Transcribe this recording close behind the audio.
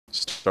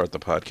start the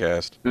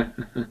podcast.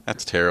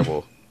 That's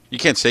terrible. You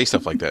can't say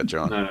stuff like that,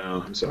 John.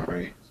 No, I'm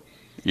sorry.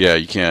 Yeah,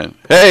 you can.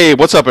 Hey,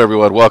 what's up,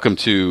 everyone? Welcome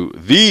to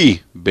the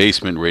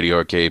Basement Radio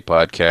Arcade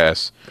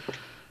Podcast.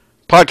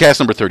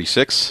 Podcast number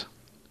 36.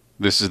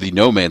 This is the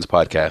No Man's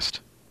Podcast.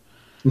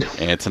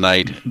 And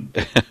tonight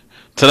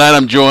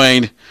I'm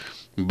joined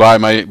by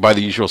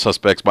the usual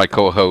suspects, my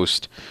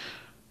co-host,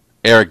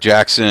 Eric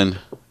Jackson.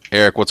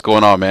 Eric, what's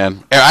going on,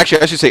 man?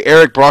 Actually, I should say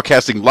Eric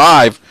broadcasting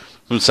live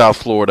from South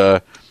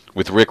Florida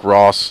with Rick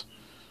Ross,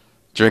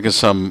 drinking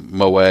some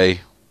Moët,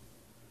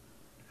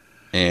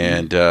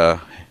 and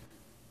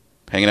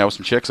hanging out with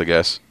some chicks, I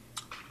guess.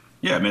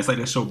 Yeah, man, it's like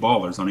that show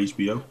Ballers on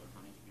HBO.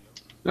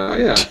 Oh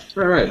yeah,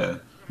 right. Yeah,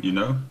 you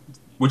know,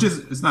 which is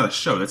it's not a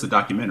show; that's a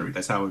documentary.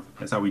 That's how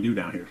we do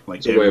down here, like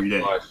It's a way every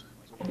of day. life.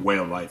 A way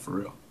of life for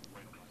real.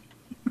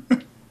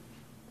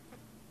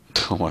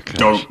 Oh my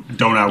gosh.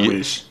 Don't I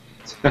wish?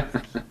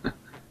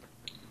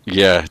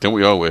 Yeah, don't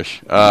we all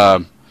wish?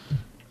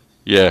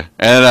 Yeah,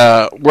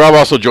 and we're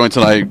also joined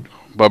tonight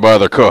by my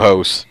other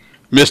co-host,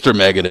 Mr.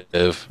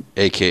 Negative,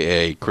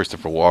 a.k.a.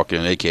 Christopher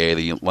Walken, a.k.a.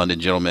 the London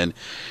Gentleman,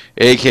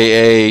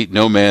 a.k.a.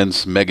 No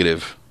Man's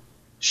Negative,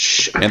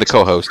 Shh, and the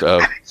co-host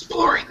of I'm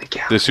exploring the the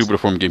galaxy. Super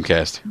Deformed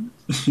Gamecast.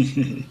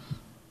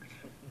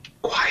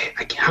 Quiet.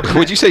 I can't.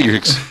 What'd you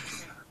say?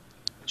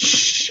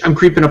 Shh, I'm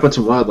creeping up on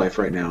some wildlife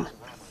right now.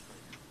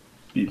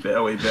 Be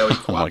very Oh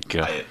my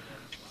God. quiet.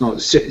 No,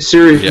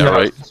 seriously. Yeah,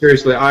 right.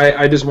 Seriously,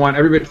 I just want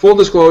everybody. Full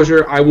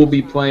disclosure: I will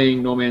be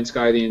playing No Man's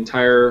Sky the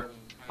entire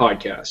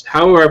podcast.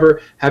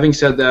 However, having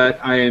said that,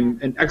 I am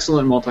an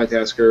excellent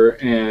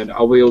multitasker, and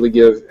I'll be able to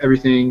give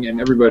everything and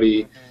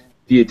everybody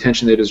the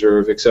attention they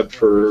deserve, except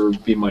for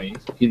B Money.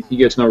 He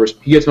gets no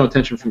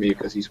attention from me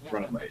because he's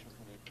running late.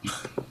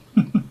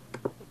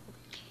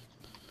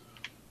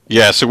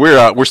 Yeah, so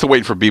we're still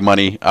waiting for B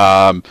Money.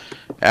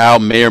 Al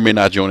may or may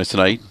not join us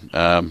tonight.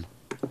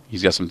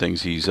 He's got some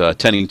things he's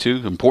tending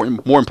to,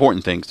 more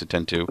important things to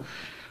tend to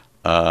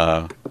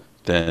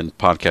than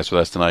podcast with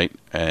us tonight.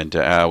 And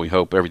Al, we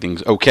hope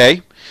everything's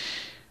okay.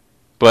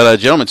 But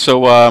gentlemen,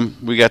 so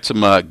we got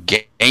some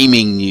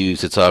gaming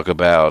news to talk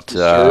about.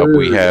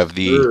 We have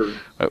the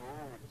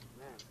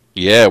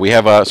we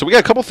have so we got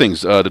a couple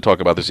things to talk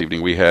about this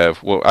evening. We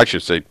have, well, I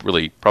should say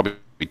really probably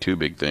two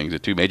big things,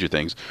 two major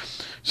things.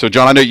 So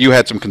John, I know you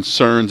had some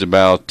concerns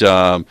about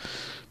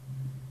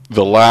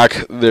the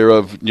lack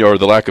thereof, or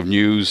the lack of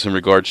news in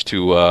regards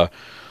to an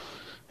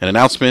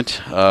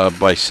announcement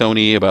by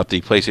Sony about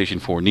the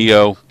PlayStation 4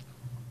 Neo,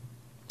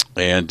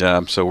 and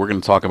so we're going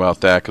to talk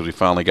about that because we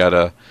finally got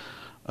a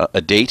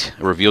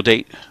reveal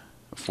date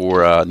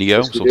for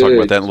Neo. So we'll talk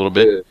about that in a little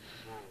bit.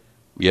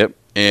 Yep,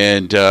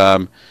 and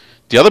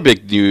the other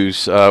big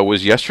news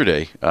was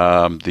yesterday,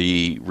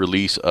 the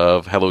release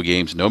of Hello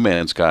Games' No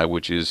Man's Sky,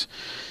 which is,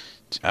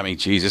 I mean,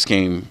 geez, this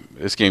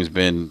game's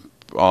been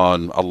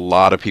on a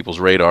lot of people's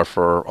radar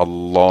for a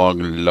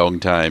long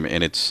time,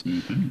 and it's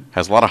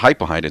has a lot of hype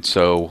behind it.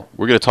 So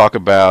we're going to talk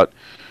about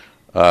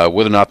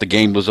whether or not the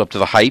game lives up to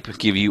the hype,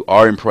 give you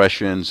our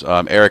impressions.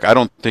 Eric, I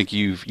don't think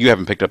you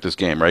haven't picked up this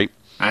game, right?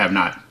 I have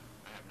not.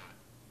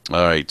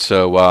 All right,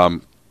 so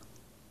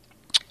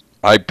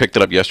I picked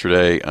it up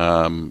yesterday,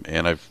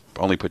 and I've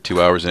only put 2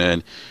 hours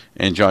in.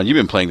 And John, you've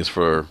been playing this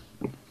for,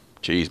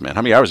 geez, man,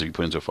 how many hours have you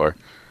put in so far?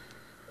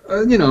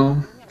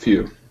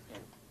 Few.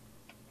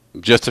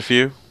 Just a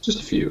few.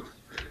 Just a few.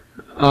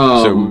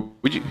 So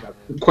would you?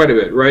 Quite a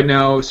bit right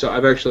now. So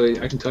I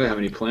can tell you how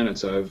many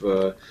planets I've.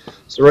 So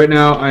right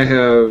now I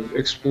have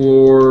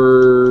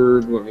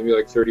explored maybe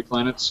like 30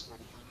 planets.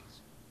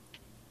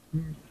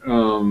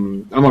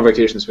 I'm on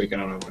vacation this week. I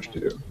don't have much to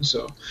do.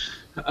 So,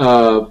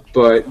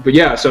 but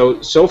yeah.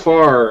 So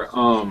far,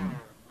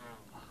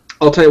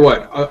 I'll tell you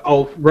what.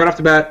 I'll right off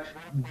the bat.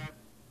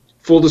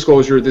 Full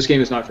disclosure: this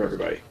game is not for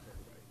everybody.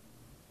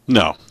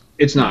 No.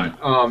 It's not.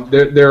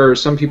 There are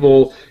some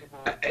people,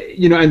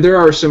 and there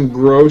are some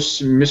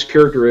gross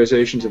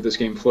mischaracterizations of this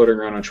game floating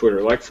around on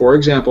Twitter. Like, for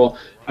example,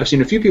 I've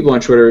seen a few people on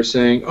Twitter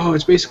saying, "Oh,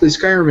 it's basically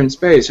Skyrim in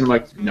space," and I'm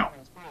like, no,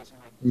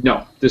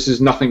 this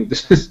is nothing.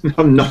 This is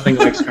nothing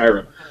like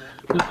Skyrim.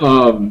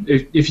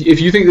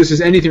 If you think this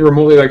is anything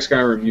remotely like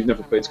Skyrim, you've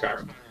never played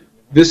Skyrim.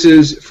 This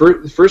is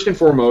first and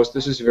foremost.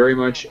 This is very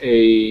much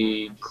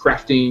a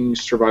crafting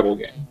survival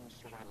game.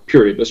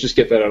 Period. Let's just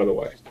get that out of the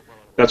way.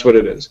 That's what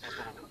it is.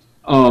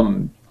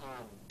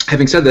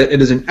 Having said that,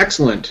 it is an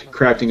excellent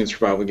crafting and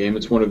survival game.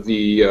 It's one of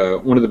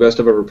the best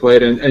I've ever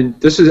played, and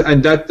that's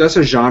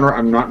a genre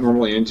I'm not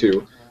normally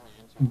into,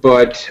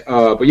 but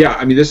yeah,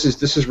 I mean this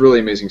is really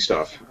amazing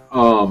stuff.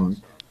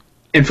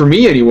 And for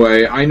me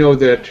anyway, I know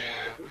that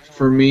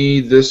for me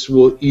this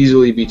will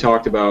easily be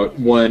talked about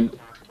when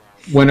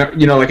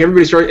like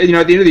everybody starts at the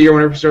end of the year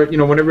when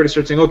everybody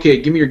starts saying,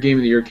 okay, give me your game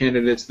of the year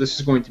candidates. This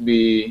is going to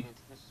be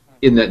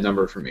in that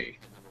number for me.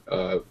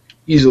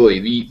 Easily.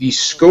 The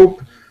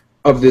scope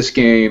of this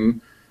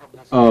game,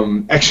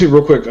 actually,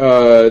 real quick,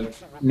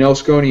 Nell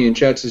Sconey in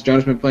chat says John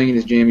has been playing in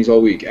his jammies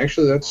all week.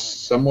 Actually, that's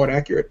somewhat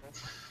accurate.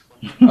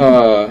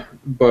 But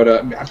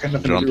I've got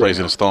nothing John to do plays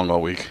right in a stone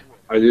all week.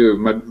 I do.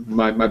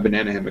 My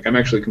banana hammock. I'm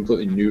actually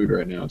completely nude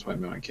right now. That's why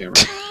I'm not on camera.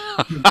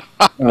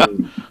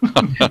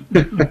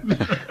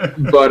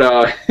 But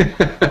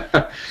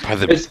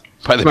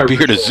by the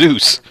beard ritual. of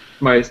Zeus.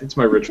 It's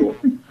my ritual.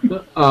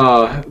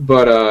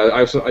 But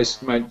I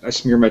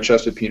smear my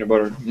chest with peanut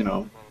butter. You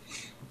know,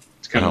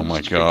 it's kind of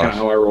kind of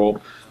how I roll.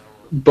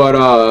 But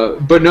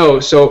no.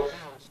 So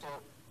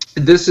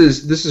this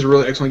is a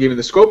really excellent game, and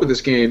the scope of this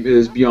game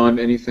is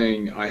beyond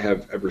anything I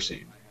have ever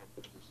seen.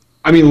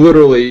 I mean,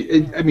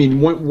 literally.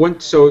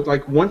 Once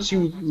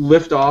you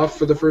lift off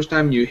for the first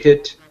time, you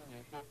hit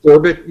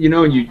orbit, you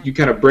know, and you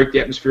kind of break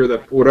the atmosphere of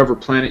that whatever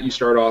planet you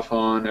start off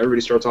on.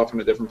 Everybody starts off on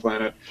a different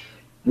planet.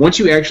 Once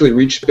you actually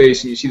reach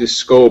space and you see the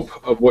scope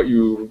of what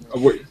you're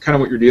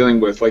dealing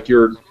with, like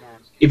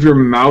if your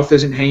mouth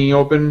isn't hanging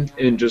open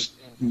in just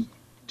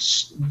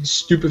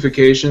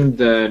stupefaction,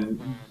 then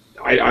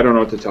I don't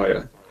know what to tell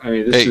you. I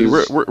mean, this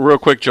is real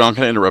quick, John.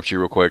 Can I interrupt you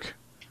real quick?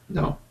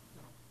 No.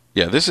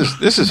 Yeah, this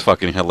is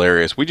fucking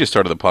hilarious. We just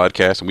started the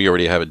podcast and we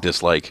already have a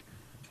dislike.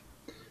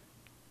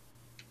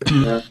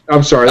 Yeah.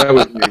 I'm sorry, that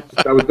was me.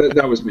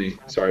 That was me.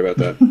 Sorry about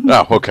that.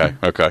 Oh, okay.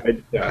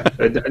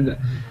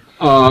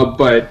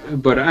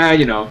 But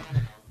you know,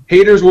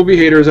 haters will be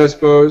haters, I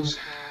suppose.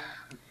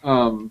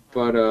 Look,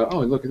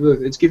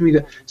 it's giving me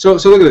the. So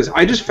look at this.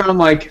 I just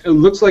found it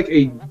looks like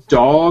a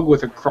dog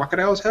with a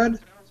crocodile's head,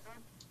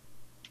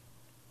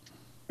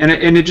 and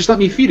it just let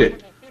me feed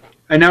it,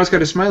 and now it's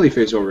got a smiley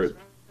face over it.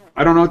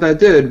 I don't know what that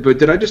did, but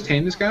did I just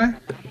tame this guy?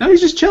 No, he's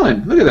just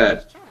chilling. Look at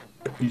that.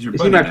 He's your Is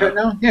buddy he my now. pet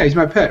now? Yeah, he's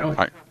my pet. Oh,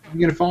 you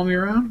gonna follow me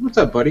around? What's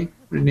up, buddy? I'm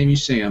gonna name you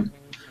Sam.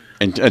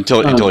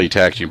 Until he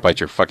attacks you and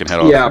bites your fucking head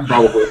off. Yeah,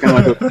 probably. Kind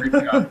of like a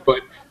creepy guy.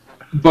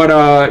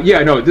 But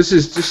yeah, no, this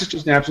is just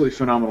an absolutely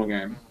phenomenal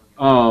game.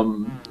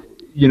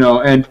 You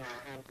know, and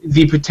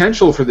the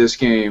potential for this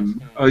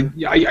game, I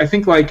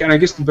think, and I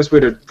guess the best way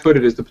to put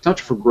it is the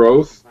potential for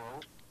growth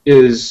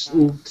is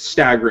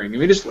staggering. I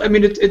mean,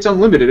 it's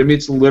unlimited. I mean,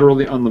 it's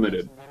literally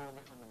unlimited.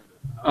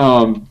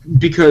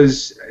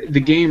 Because the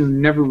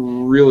game never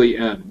really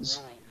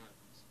ends.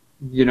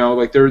 You know,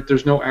 like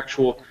there's no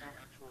actual.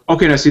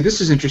 Okay, now see,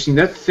 this is interesting.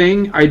 That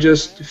thing I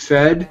just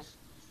fed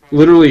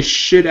literally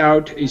shit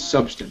out a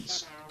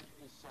substance,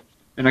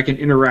 and I can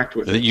interact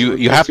with it. You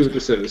Let's have see what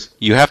this is.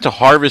 You have to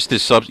harvest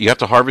this You have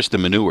to harvest the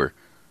manure.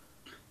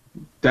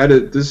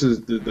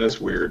 That's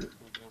weird.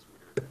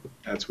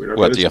 That's weird. Okay,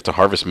 What? Do you have to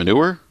harvest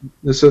manure?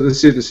 Let's see what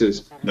this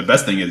is. The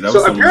best thing is that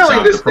was someone's apparently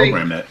job this to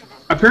program that.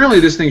 Apparently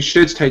this thing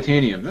shits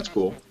titanium. That's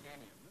cool.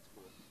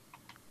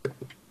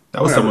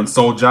 That was someone's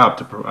sole job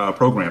to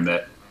program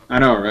that. I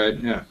know, right?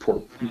 Yeah,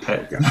 poor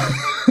guy.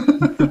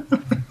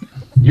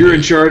 You're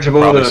in charge of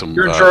all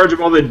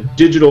the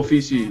digital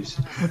feces.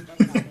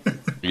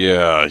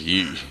 Yeah,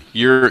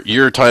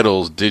 your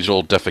title's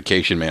digital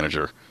defecation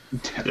manager.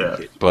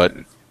 Yeah, but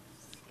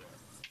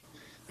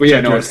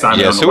yeah, no.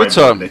 So it's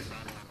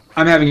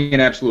I'm having an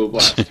absolute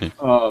blast. It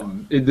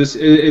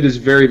is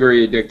very,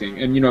 very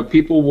addicting, and you know,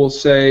 people will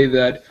say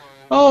that,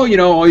 oh, you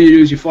know, all you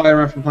do is you fly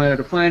around from planet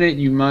to planet,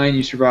 you mine,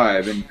 you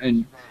survive,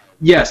 and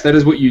yes, that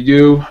is what you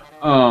do.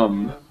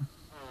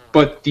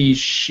 But the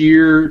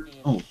sheer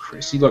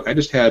Chrissy, look, I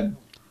mean,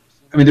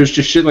 there's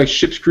just shit like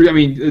ships crew. I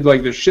mean,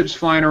 like there's ships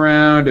flying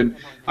around, and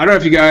I don't know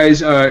if you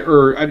guys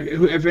or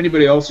if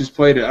anybody else who's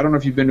played it, I don't know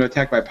if you've been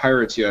attacked by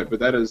pirates yet, but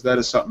that is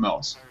something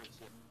else.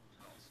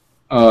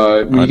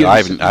 I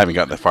haven't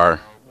gotten that far.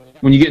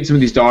 When you get in some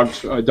of these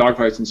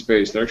dogfights in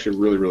space, they're actually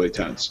really, really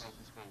tense.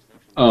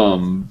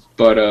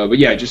 But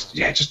yeah,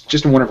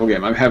 just a wonderful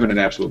game. I'm having an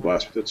absolute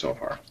blast with it so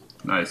far.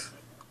 Nice.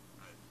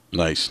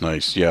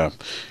 Yeah,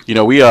 you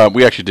know, we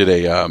actually did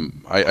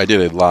I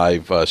did a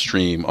live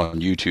stream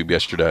on YouTube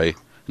yesterday.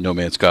 No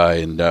Man's Sky,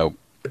 and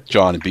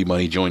John and B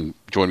Money joined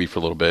me for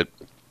a little bit.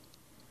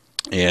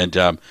 And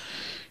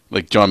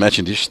like John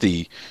mentioned, just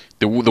the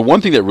one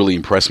thing that really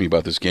impressed me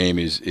about this game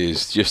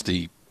is just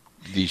the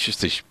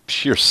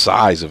sheer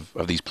size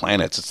of these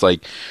planets. It's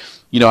like,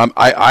 you know,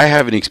 I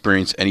haven't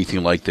experienced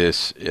anything like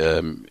this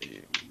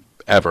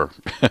ever.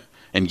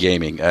 And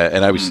gaming,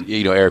 and I was,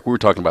 you know, Eric, we were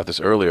talking about this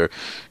earlier.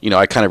 You know,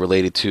 I kind of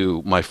related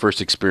to my first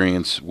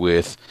experience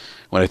with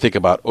when I think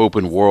about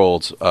open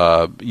worlds.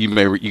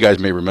 You guys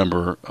may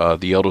remember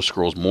the Elder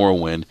Scrolls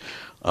Morrowind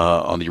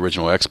on the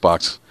original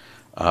Xbox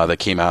that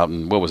came out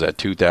in, what was that,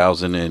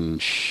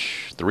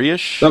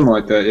 2003-ish? Something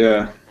like that,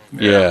 yeah.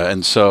 Yeah,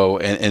 and so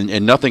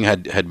and nothing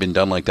had been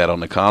done like that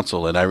on the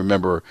console, and I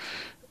remember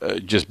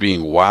just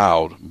being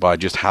wowed by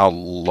just how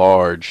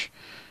large.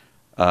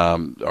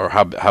 Or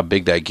how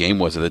big that game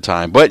was at the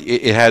time, but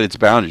it had its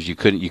boundaries. You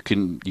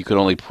could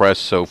only press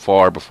so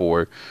far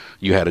before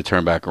you had to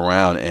turn back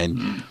around.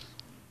 And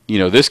you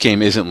know, this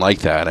game isn't like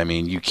that. I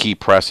mean, you keep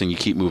pressing, you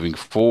keep moving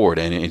forward,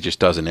 and it just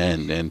doesn't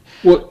end. And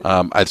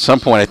at some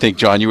point, I think,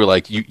 John, you were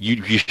like,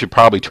 you should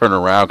probably turn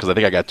around because I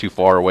think I got too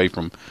far away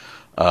from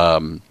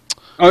from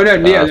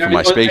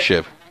my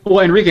spaceship. Well,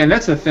 Enrique, and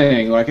that's the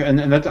thing. Like,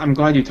 and that's, I'm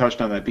glad you touched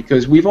on that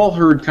because we've all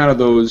heard kind of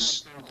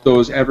those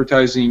those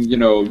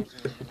advertising,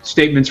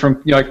 statements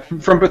from, like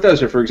from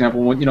Bethesda, for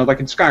example, when, like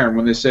in Skyrim,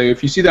 when they say,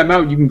 if you see that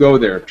mountain, you can go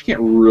there. But you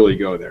can't really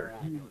go there.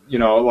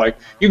 Like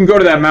you can go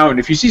to that mountain.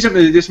 If you see something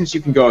in the distance,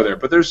 you can go there.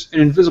 But there's an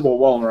invisible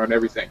wall around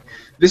everything.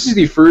 This is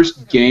the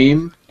first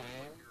game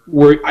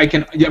where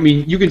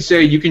you can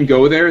say you can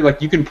go there.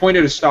 Like you can point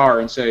at a star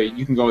and say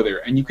you can go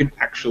there, and you can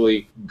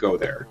actually go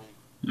there.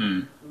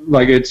 Mm.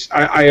 Like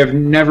I have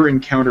never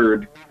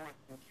encountered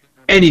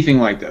anything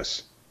like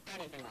this.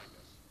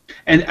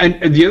 And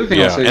the other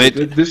thing I'll say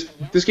is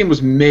this game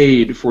was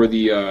made for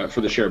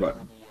the share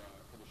button.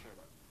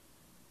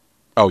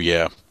 Oh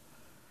yeah,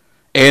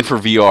 and for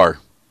VR.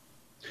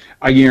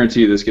 I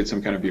guarantee this gets some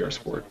kind of VR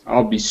support.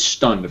 I'll be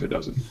stunned if it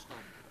doesn't.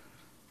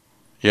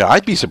 Yeah,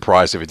 I'd be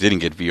surprised if it didn't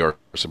get VR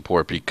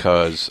support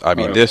because I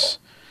mean this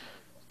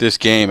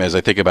game, as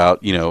I think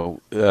about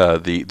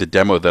the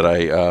demo that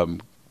I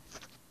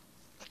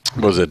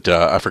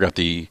I forgot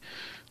the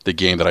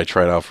game that I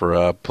tried out for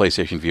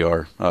PlayStation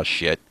VR. Oh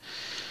shit.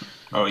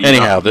 Oh,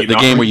 anyhow, the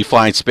game where you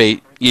fly in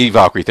space,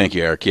 E-Valkyrie. Thank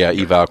you, Eric. Yeah,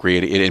 E-Valkyrie.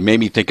 It made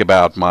me think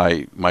about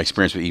my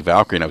experience with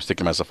E-Valkyrie, and I was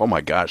thinking to myself, oh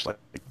my gosh, like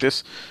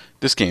this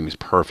game is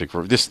perfect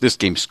for this. This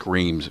game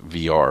screams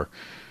VR,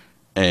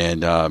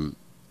 and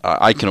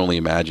I can only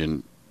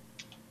imagine.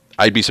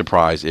 I'd be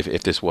surprised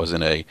if this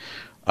wasn't a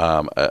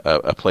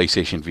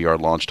PlayStation VR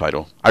launch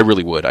title. I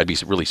really would. I'd be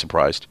really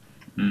surprised.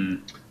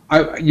 Mm.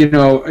 I'm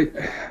not.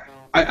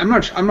 I don't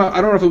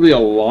know if it'll be a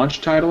launch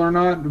title or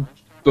not,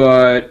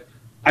 but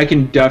I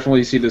can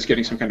definitely see this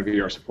getting some kind of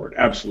VR support.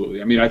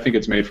 Absolutely. I mean, I think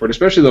it's made for it,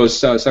 especially those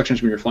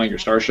sections when you're flying your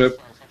starship.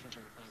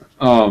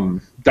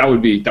 That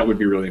would be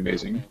really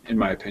amazing, in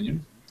my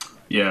opinion.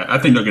 Yeah, I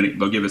think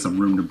they'll give it some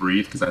room to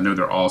breathe because I know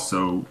they're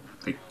also,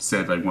 they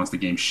said like once the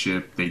game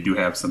shipped, they do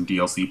have some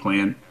DLC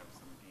planned.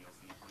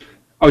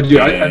 Oh,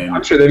 dude,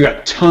 I'm sure they've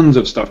got tons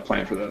of stuff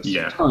planned for this.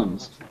 Yeah,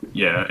 tons.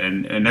 Yeah,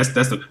 and that's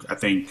the, I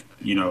think,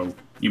 even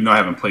though I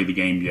haven't played the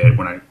game yet,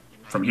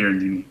 from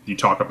hearing you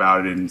talk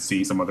about it and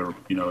seeing some other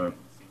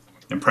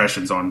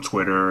impressions on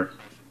Twitter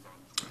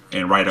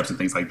and write-ups and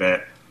things like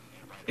that,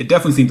 it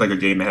definitely seems like a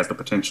game that has the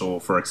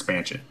potential for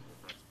expansion.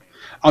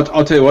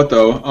 I'll tell you what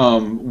though,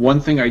 one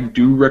thing I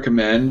do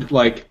recommend,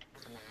 like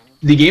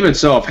the game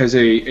itself has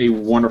a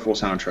wonderful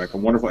soundtrack, a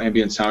wonderful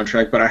ambient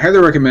soundtrack, but I highly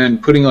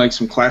recommend putting like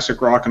some classic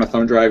rock on a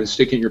thumb drive and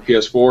sticking it in your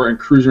PS4 and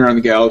cruising around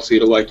the galaxy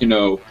to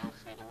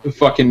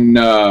fucking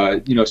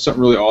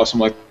something really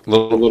awesome like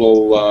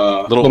little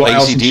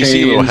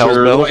AC/DC, little Hell's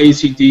Bells, little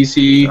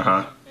AC/DC.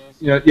 Uh-huh.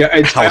 I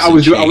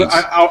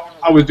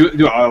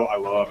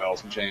love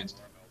Alice in Chains.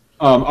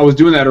 I was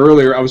doing that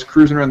earlier. I was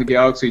cruising around the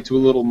galaxy to a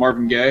little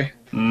Marvin Gaye.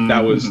 Mm-hmm.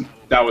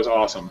 That was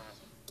awesome.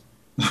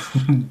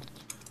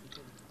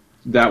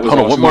 That was Hold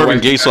on, awesome. what Marvin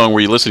Gaye song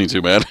were you listening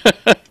to, man?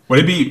 Would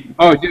it be?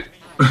 Oh,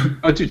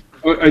 dude.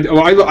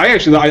 I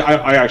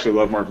actually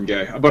love Marvin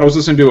Gaye, but I was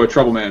listening to a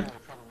Trouble Man.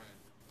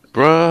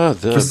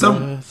 Brother. For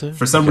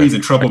some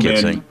reason, Trouble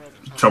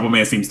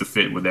Man seems to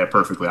fit with that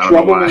perfectly. I don't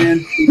know why. Trouble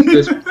Man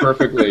fits this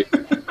perfectly.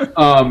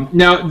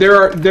 Now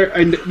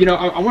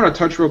I want to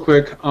touch real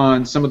quick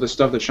on some of the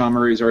stuff that Sean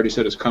Murray's already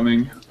said is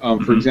coming.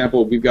 For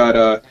example, we've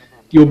got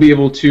you'll be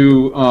able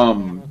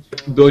to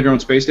build your own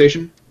space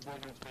station,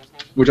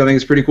 which I think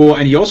is pretty cool.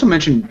 And he also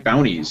mentioned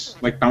bounties,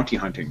 like bounty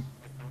hunting.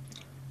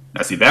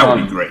 Now, see, that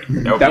would be great.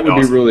 That would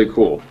be really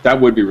cool. That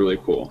would be really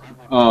cool.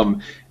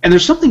 And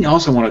there's something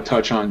else I want to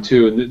touch on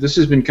too. And this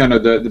has been kind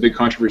of the big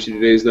controversy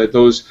today is that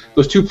those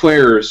two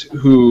players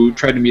who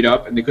tried to meet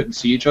up and they couldn't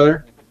see each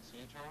other.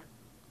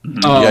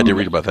 Yeah, I did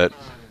read about that.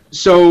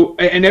 So,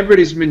 and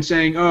everybody's been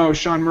saying, "Oh,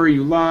 Sean Murray,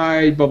 you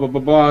lied." Blah blah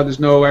blah blah. There's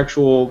no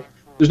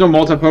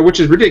multiplayer, which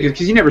is ridiculous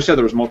because he never said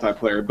there was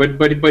multiplayer.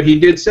 But he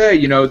did say,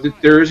 that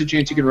there is a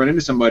chance you can run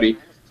into somebody.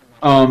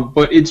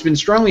 But it's been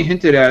strongly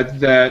hinted at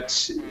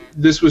that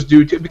this was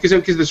due to because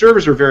the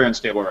servers are very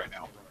unstable right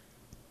now.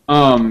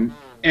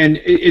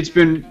 And it's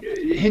been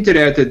hinted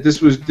at that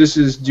this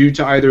is due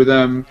to either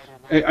them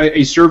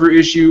a server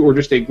issue or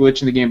just a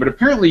glitch in the game. But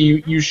apparently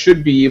you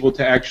should be able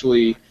to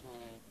actually,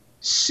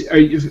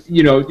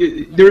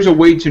 there's a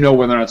way to know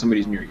whether or not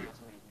somebody's near you.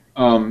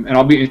 And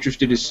I'll be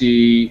interested to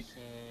see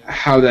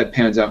how that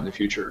pans out in the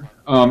future.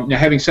 Now,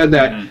 having said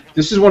that,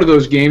 this is one of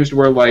those games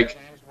where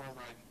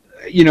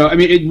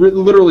it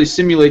literally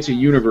simulates a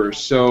universe.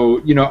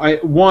 So,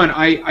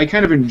 I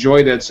kind of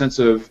enjoy that sense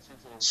of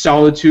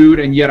solitude,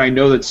 and yet I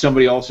know that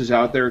somebody else is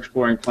out there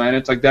exploring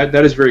planets. Like that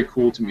is very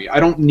cool to me. I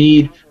don't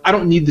need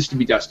this to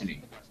be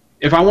Destiny.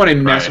 If I want a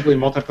massively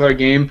multiplayer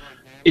game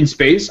in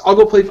space, I'll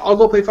go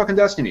play fucking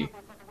Destiny.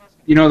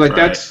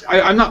 That's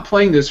I'm not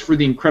playing this for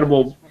the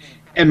incredible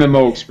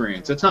MMO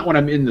experience. That's not what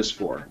I'm in this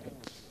for.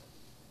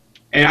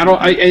 And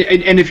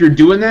and if you're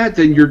doing that,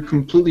 then you're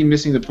completely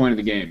missing the point of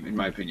the game, in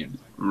my opinion.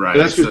 Right.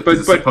 But that's just,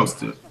 it's supposed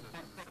to.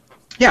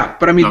 Yeah,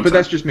 but I mean, but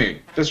that's just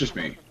me. That's just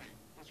me.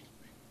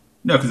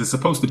 No, because it's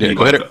supposed to be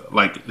well,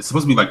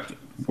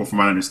 from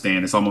what I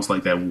understand, it's almost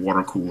like that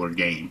water cooler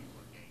game.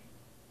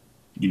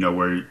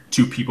 Where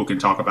two people can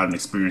talk about an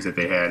experience that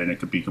they had, and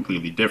it could be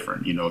completely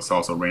different. It's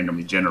also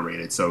randomly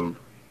generated. So,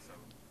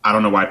 I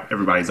don't know why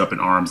everybody's up in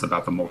arms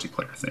about the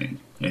multiplayer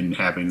thing and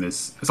having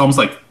this. It's almost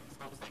like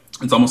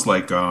what's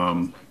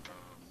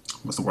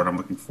the word I'm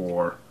looking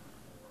for?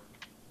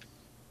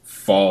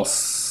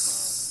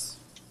 False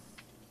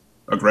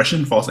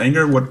aggression, false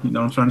anger. What you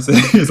know what I'm trying to say?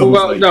 It's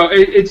well, like, no,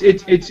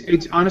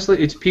 it's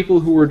honestly it's people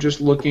who are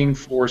just looking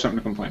for something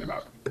to complain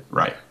about.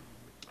 right.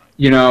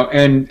 You know,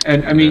 and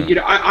I mean, you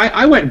know,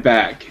 I went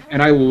back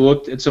and I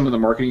looked at some of the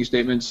marketing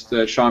statements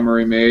that Sean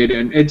Murray made,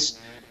 and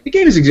the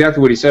game is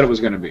exactly what he said it was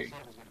going to be.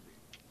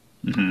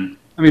 Mm-hmm.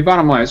 I mean,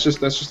 bottom line, that's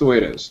just the way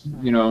it is.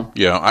 You know.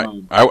 Yeah, I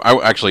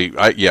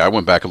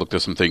went back and looked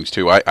at some things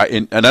too.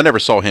 And I never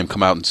saw him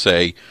come out and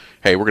say,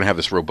 "Hey, we're going to have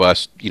this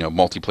robust,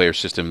 multiplayer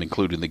system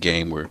included in the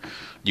game where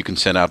you can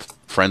send out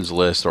friends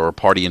list or a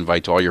party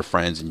invite to all your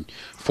friends, and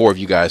 4 of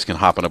you guys can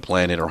hop on a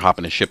planet or hop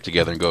in a ship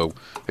together and go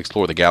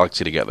explore the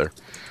galaxy together."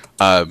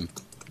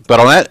 But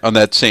on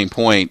that same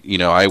point,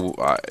 and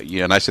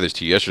I said this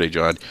to you yesterday,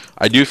 John.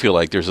 I do feel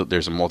like there's a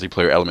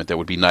multiplayer element that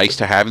would be nice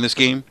to have in this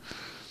game.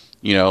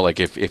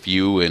 Like if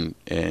you and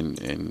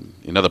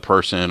another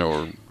person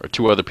or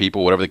 2 other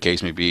people, whatever the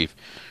case may be,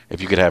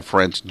 if you could have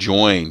friends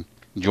join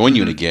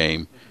you in a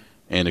game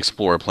and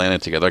explore a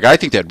planet together, like I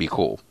think that'd be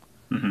cool.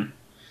 Mm-hmm.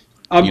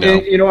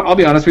 And, I'll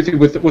be honest with you,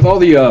 with all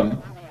the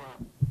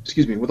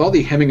with all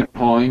the hemming and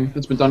hawing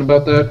that's been done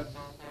about that,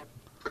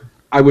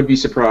 I would be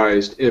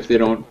surprised if they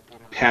don't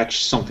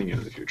patch something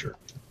in the future.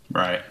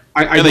 Right.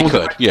 They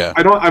could. Yeah.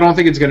 I don't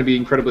think it's going to be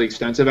incredibly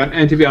extensive,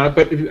 and to be honest,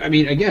 but I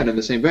mean, again, in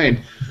the same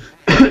vein,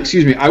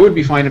 excuse me, I would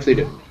be fine if they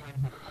didn't.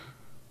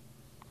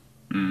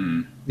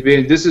 Mm. I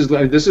mean, this is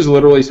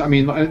literally. I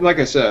mean, like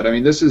I said, I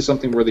mean, this is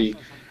something where the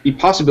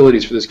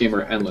possibilities for this game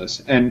are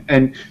endless,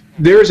 and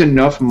there's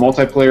enough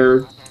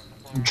multiplayer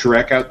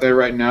dreck out there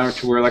right now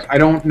to where I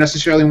don't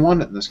necessarily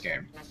want it in this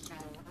game.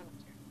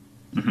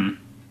 Mm-hmm.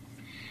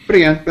 But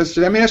again, that's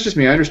just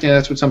me. I understand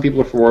that's what some people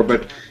are for,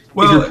 but if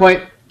you're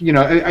playing,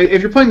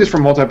 if you're playing this for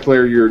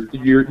multiplayer,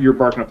 you're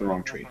barking up the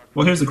wrong tree.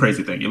 Well, here's the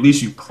crazy thing. At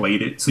least you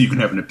played it, so you can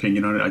have an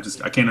opinion on it.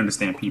 I can't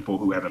understand people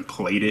who haven't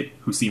played it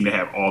who seem to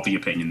have all the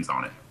opinions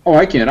on it. Oh,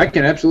 I can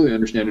absolutely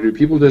understand it,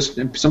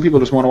 dude. Some people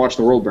just want to watch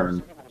the world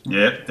burn.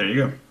 Yeah, there you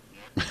go.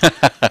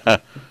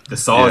 The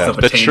saws of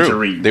a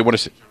tangerine. True. They want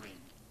to see.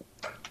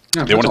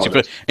 Yeah, they want to see.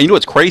 And you know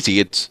what's crazy?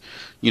 It's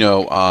did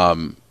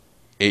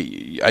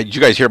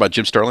you guys hear about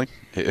Jim Sterling?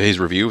 His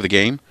review of the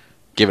game?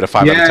 Give it a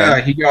 5 out of 10.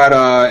 Yeah,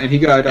 he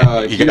got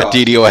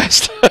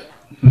DDoS'd.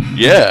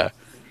 Yeah.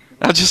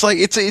 I was just like,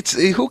 it's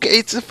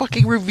a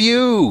fucking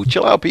review.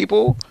 Chill out,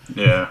 people.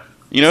 Yeah.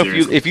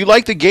 If you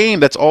like the game,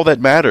 that's all that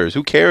matters.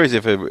 Who cares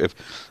if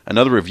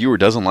another reviewer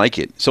doesn't like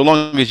it? So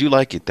long as you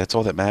like it, that's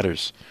all that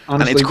matters.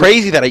 Honestly, and it's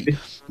crazy that I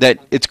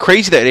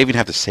even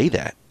have to say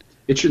that.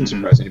 It shouldn't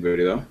surprise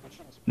anybody, though.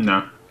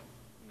 No,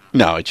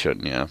 it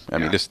shouldn't. Yeah, I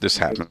mean this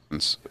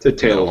happens. It's a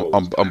tale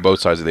on both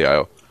sides of the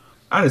aisle.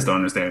 I just don't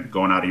understand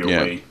going out of your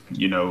way,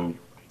 to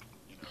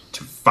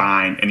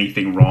find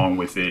anything wrong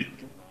with it.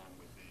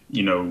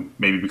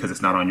 Maybe because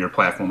it's not on your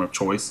platform of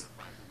choice.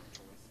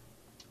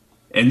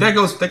 And that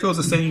goes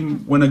the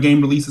same when a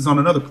game releases on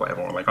another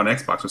platform, like on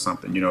Xbox or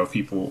something. If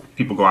people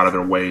go out of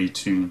their way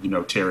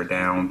to tear it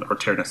down or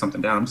tear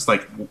something down. I'm just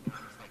like,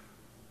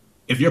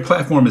 if your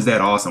platform is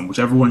that awesome,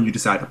 whichever one you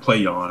decide to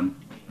play on,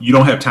 you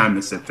don't have time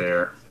to sit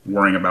there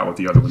worrying about what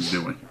the other one's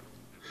doing.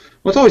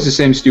 Well, it's always the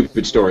same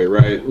stupid story,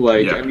 right?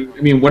 Like, yeah. I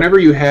mean, whenever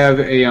you have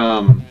a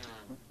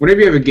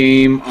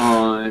game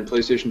on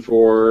PlayStation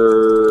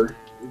 4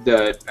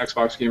 that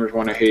Xbox gamers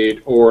want to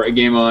hate, or a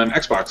game on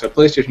Xbox that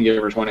PlayStation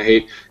gamers want to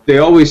hate, they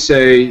always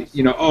say,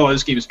 oh,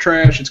 this game is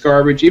trash, it's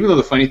garbage. Even though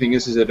the funny thing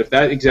is that if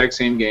that exact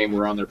same game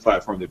were on their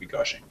platform, they'd be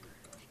gushing.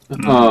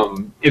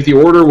 Mm-hmm. If The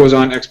Order was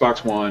on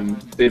Xbox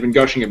One, they've been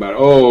gushing about,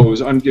 it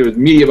was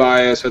media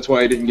bias, that's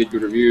why I didn't get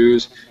good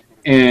reviews.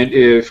 And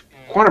if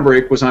Quantum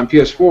Break was on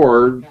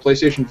PS4,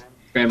 PlayStation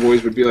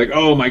fanboys would be like,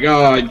 "Oh my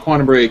God,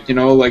 Quantum Break!"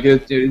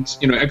 It's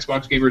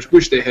Xbox gamers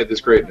wish they had this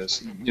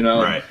greatness,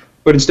 Right.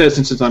 But instead,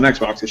 since it's on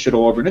Xbox, they shit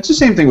all over. And it's the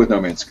same thing with No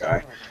Man's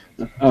Sky.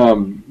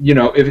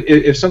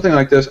 If something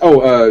like this,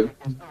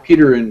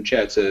 Peter in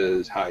chat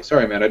says hi.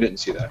 Sorry, man, I didn't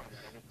see that.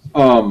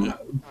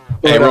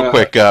 Hey, real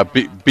quick,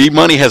 B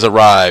Money has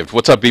arrived.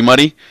 What's up, B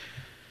Money?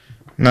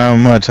 Not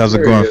much. How's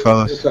it going,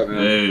 fellas? What's up, man?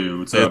 Hey,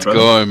 what's up, It's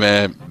going,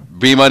 man.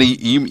 B Money,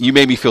 you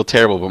made me feel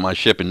terrible about my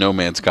ship in No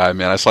Man's Sky,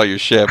 man. I saw your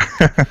ship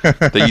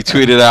that you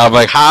tweeted out. I'm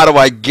like, how do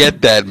I get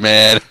that,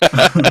 man?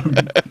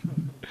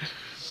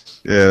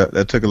 Yeah,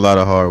 that took a lot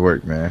of hard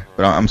work, man.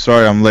 But I'm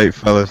sorry I'm late,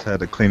 fellas.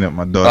 Had to clean up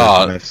my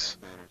daughter's mess.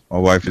 My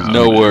wife is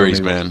no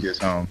worries, man. She gets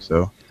home,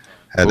 so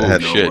had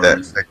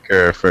to take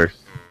care of first.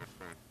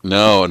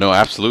 No,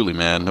 absolutely,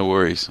 man. No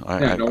worries.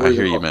 I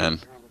hear you,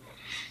 man.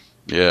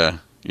 Yeah.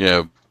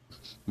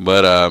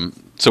 But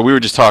so we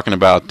were just talking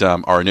about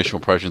our initial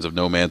impressions of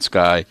No Man's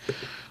Sky.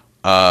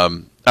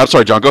 I'm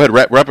sorry, John. Go ahead,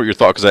 wrap up your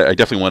thought, because I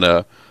definitely want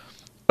to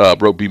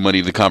rope B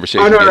Money the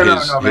conversation.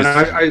 No,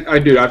 man. I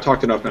do. I've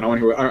talked enough, man. I want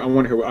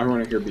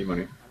to hear B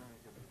Money.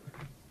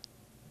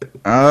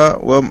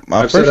 Well,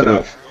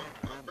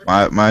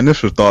 my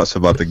initial thoughts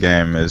about the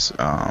game is,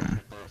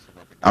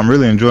 I'm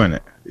really enjoying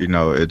it. You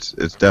know, it's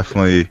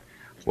definitely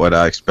what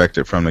I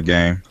expected from the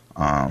game.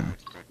 A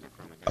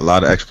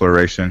lot of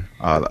exploration,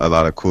 a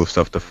lot of cool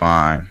stuff to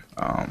find.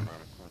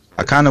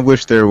 I kind of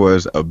wish there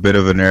was a bit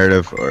of a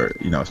narrative, or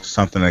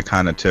something to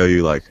kind of tell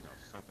you like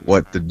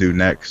what to do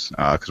next.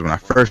 Because when I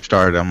first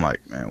started, I'm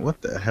like, man,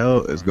 what the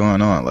hell is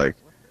going on? Like,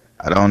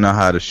 I don't know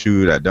how to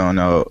shoot. I don't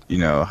know,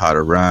 how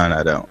to run.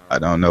 I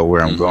don't know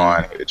where I'm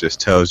going. It just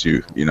tells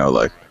you,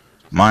 like,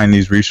 mine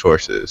these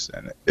resources,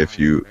 and if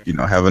you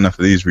have enough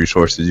of these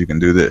resources, you can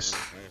do this.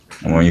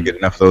 And when you get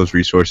enough of those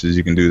resources,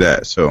 you can do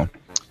that. So,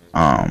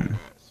 that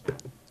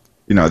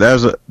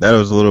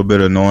was a little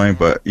bit annoying,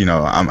 but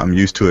I'm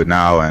used to it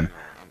now, and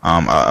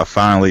I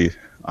finally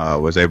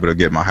was able to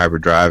get my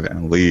hyperdrive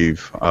and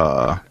leave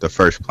the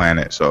first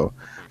planet. So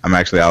I'm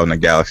actually out in the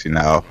galaxy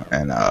now,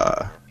 and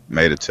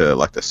made it to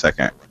like the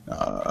second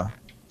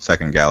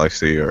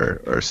galaxy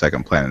or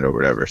second planet or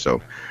whatever.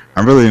 So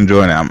I'm really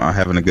enjoying it. I'm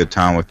having a good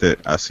time with it.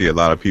 I see a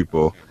lot of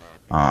people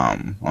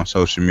on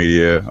social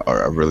media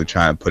are really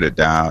trying to put it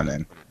down,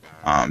 and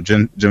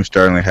Jim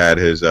Sterling had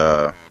his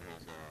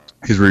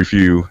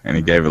review, and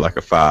he gave it like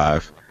a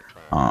 5.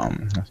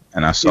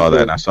 And I saw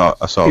that, and I saw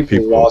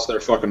people lost their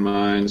fucking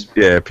minds.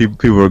 Yeah,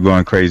 people were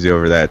going crazy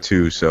over that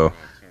too. So,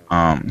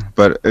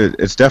 but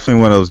it's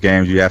definitely one of those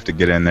games you have to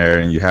get in there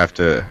and you have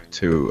to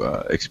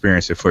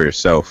experience it for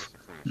yourself.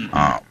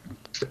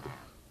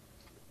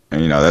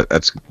 And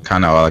that's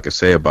kind of all I could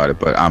say about it.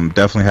 But I'm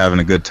definitely having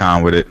a good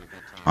time with it.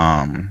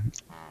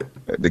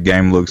 The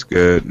game looks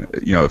good.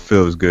 It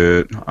feels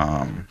good.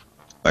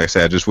 Like I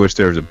said, I just wish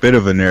there was a bit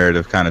of a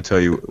narrative, kind of tell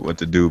you what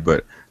to do.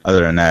 But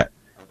other than that,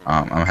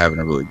 I'm having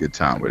a really good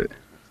time with it.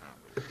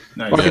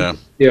 Nice.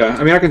 Yeah.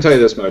 I mean, I can tell you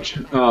this much.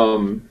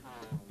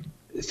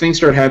 Things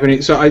start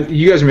happening. So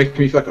you guys are making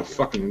me feel like a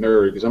fucking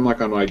nerd because I'm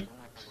like on my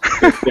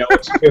fifth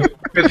galaxy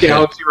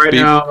right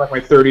now. I'm like my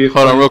 30th.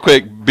 Hold on, real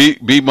quick.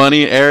 B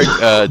Money, Eric.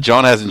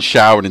 John hasn't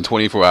showered in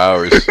 24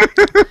 hours.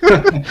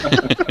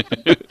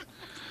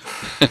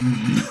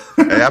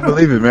 Hey, I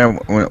believe it, man.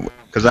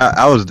 Because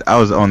I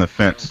was on the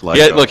fence. Like,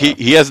 yeah, look,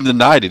 he hasn't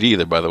denied it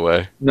either. By the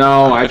way.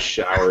 No, I've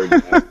showered. I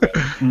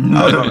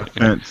was on the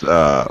fence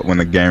when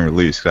the game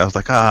released. 'Cause I was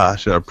like,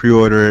 should I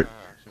pre-order it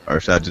or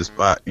should I just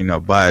buy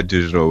it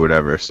digital or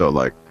whatever? So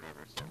like,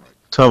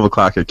 12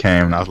 o'clock it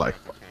came, and I was like,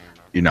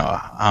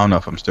 I don't know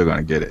if I'm still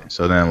gonna get it.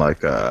 So then like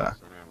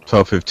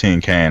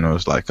 12:15 came, and I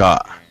was like, I'm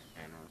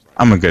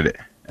gonna get it,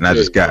 and I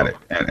just got it,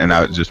 and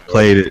I just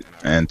played it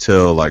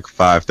until like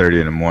 5:30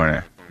 in the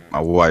morning.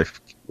 My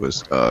wife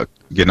was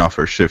getting off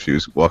her shift. She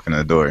was walking in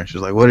the door, and she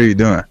was like, "What are you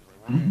doing?"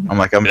 I'm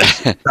like, "I'm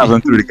just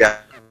traveling through the galaxy."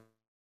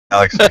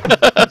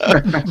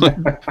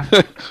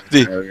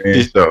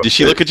 Did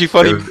she look at you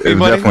funny? It was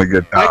definitely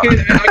good time.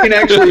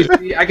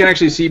 I can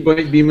actually see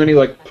B Money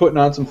like putting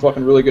on some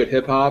fucking really good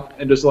hip hop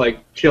and just like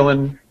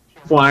chilling,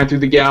 flying through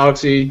the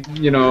galaxy.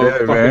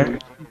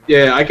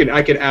 Yeah, I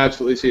can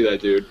absolutely see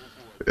that, dude.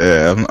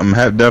 Yeah, I'm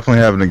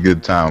definitely having a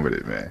good time with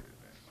it, man.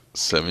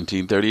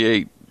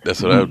 1738. That's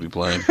what I would be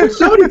playing.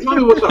 Somebody tell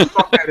me what the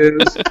fuck that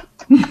is.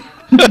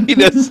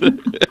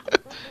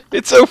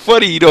 It's so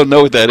funny you don't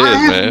know what that is,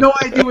 man. I have no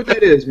idea what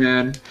that is,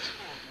 man.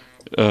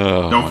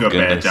 Don't feel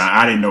bad, John.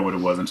 I didn't know what it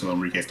was until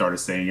Enrique started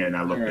saying it, and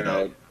I looked it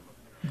up.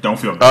 Don't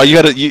feel bad. Oh,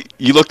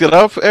 you looked it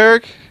up,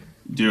 Eric?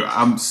 Dude,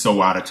 I'm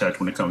so out of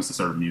touch when it comes to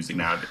certain music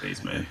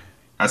nowadays, man.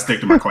 I stick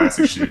to my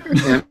classic shit.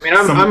 Yeah,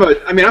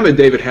 I'm a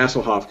David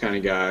Hasselhoff kind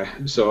of guy,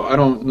 so I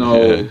don't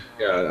know.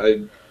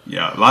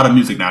 Yeah, a lot of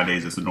music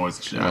nowadays just annoys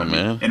the shit out of me.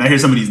 Man. And I hear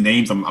some of these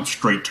names, I'm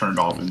straight turned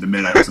off. And the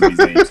minute I hear some of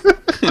these names,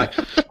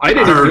 I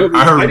heard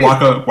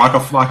Waka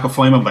Flocka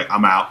Flame. I'm like,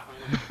 I'm out.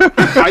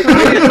 I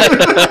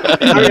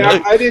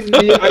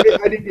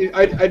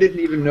didn't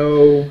even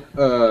know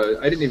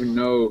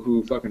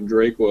who fucking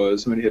Drake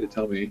was. Somebody had to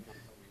tell me.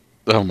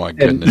 Oh my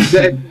goodness.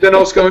 And then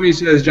Oscomi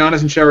says John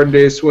hasn't showered in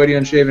days, sweaty,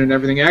 unshaven, and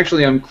everything.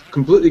 Actually, I'm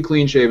completely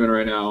clean shaven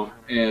right now,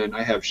 and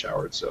I have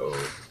showered. So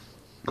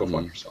go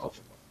fuck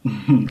yourself.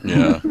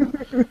 Yeah.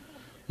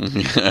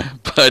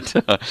 But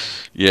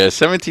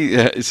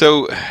 17.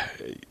 So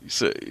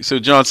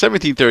John,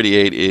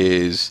 1738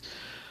 is.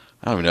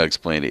 I don't even know how to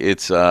explain it.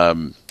 It's.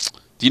 Do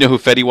you know who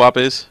Fetty Wap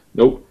is?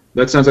 Nope.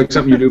 That sounds like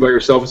something you do by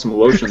yourself with some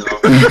lotion, though.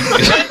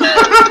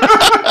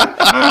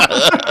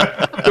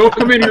 Don't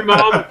come in here,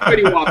 Mom.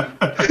 Fetty Wap.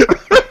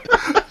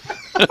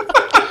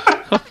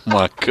 Oh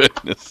my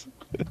goodness.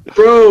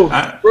 Bro,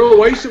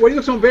 why you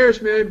look so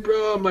embarrassed, man?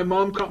 Bro, my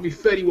mom caught me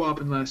Fetty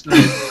Wapping last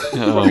night.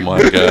 Oh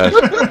my gosh.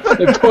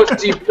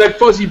 that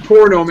fuzzy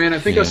porno, man. I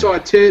think I saw a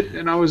tit,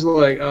 and I was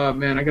like,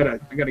 man, I gotta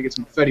get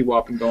some Fetty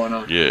Wapping going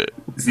on. Yeah.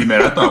 See,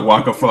 man, I thought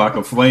Waka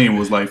Flocka Flame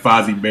was like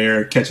Fozzie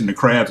Bear catching the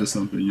crabs or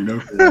something, you know?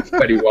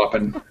 Fetty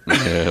Wapping.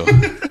 Yeah.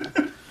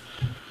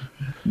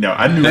 No,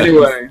 I knew.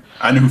 Anyway,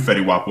 I knew who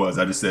Fetty Wap was.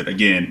 I just said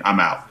again, I'm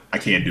out. I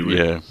can't do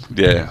it.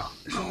 Yeah.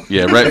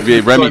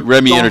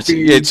 Remy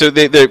Entertainment. Yeah, so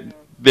they're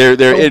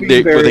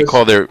what they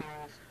call their.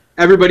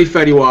 Everybody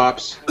Fetty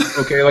Wops.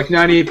 Okay, like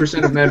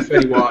 98% of men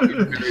Fetty Wop.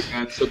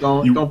 So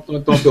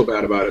don't feel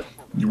bad about it.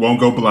 You won't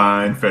go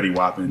blind, Fetty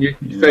Whopping.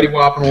 Fetty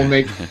Whopping will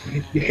make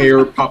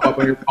hair pop up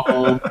on your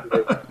palm.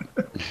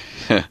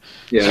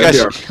 Yeah,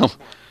 that'd be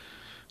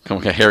come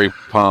on, hairy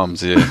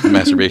palms,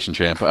 masturbation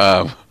champ.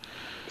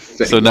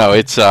 So no,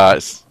 it's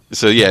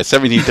so yeah,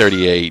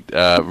 1738.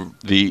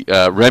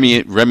 The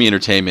Remy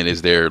Entertainment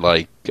is their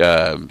like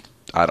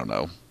I don't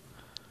know,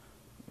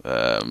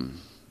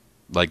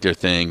 like their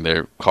thing,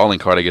 their calling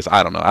card. I guess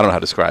I don't know how to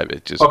describe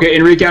it. Just okay,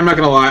 Enrique. I'm not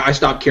gonna lie. I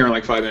stopped caring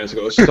like 5 minutes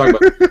ago. Let's just talk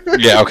about.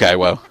 Yeah. Okay.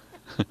 Well.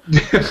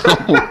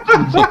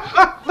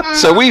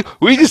 So we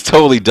just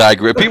totally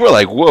digress. People are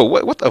like, "Whoa,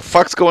 what the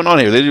fuck's going on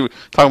here?" They're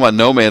talking about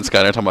No Man's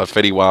Sky. They're talking about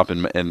Fetty Wap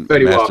and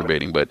Fetty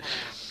masturbating. But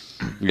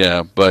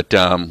yeah, but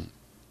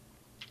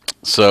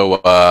so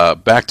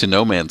back to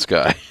No Man's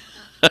Sky.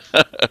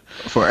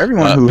 For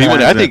everyone who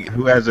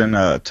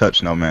hasn't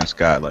touched No Man's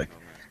Sky, like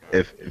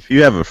if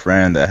you have a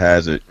friend that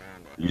has it,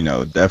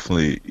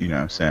 definitely, what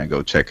I'm saying,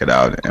 go check it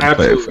out and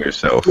Absolutely. play it for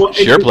yourself. Well,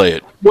 play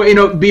it.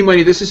 Well,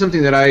 B-Money, this is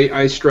something that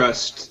I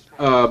stressed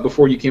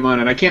before you came on,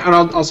 and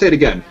I'll say it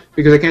again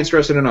because I can't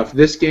stress it enough.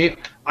 This game,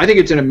 I think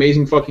it's an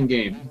amazing fucking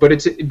game, but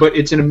it's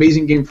an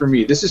amazing game for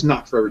me. This is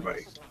not for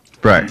everybody.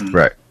 Right.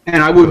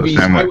 And I will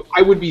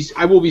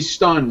be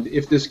stunned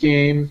if this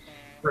game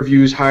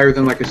reviews higher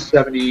than like a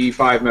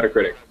 75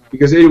 Metacritic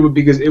because it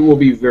will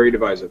be very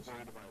divisive.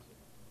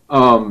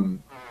 Well,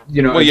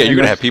 yeah, you're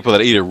gonna have people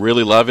that either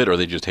really love it or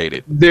they just hate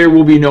it. There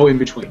will be no in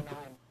between.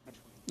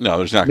 No,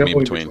 there's not gonna be in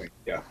between.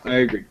 Yeah, I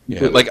agree.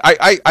 Yeah, like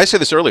I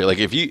said this earlier. Like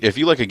if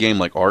you like a game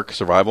like Ark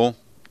Survival,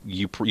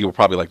 you will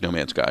probably like No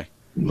Man's Sky.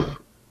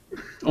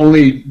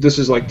 Only this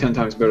is like 10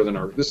 times better than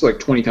Ark. This is like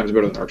 20 times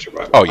better than Ark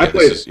Survival. Oh yeah, I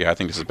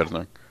think this is better than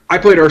Ark. I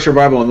played Ark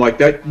Survival and like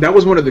that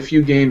was one of the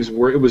few games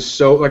where it was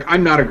so like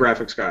I'm not a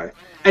graphics guy.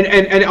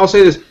 And I'll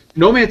say this,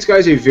 No Man's Sky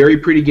is a very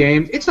pretty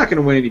game. It's not going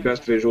to win any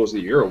Best Visuals of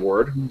the Year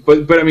award,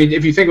 but I mean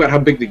if you think about how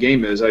big the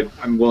game is,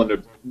 I'm willing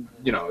to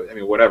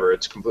whatever,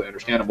 it's completely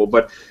understandable,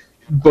 but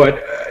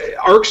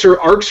Ark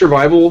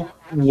Survival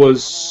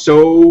was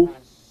so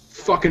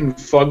fucking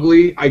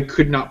fugly. I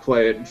could not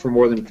play it for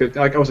more than 50.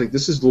 Like I was like,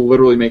 this is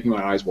literally making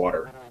my eyes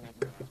water.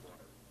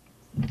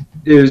 And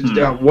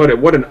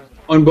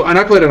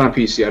I played it on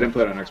PC. I didn't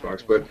play it on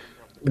Xbox, but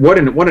what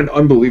an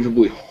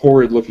unbelievably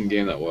horrid looking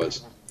game that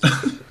was.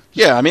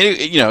 Yeah, I mean,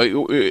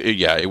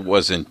 it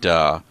wasn't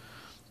the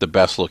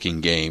best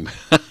looking game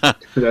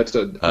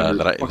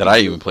that I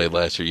even played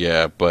last year.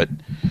 Yeah, but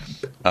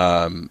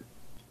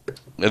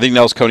I think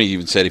Nels Coney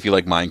even said if you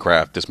like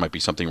Minecraft, this might be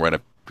something right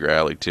up your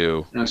alley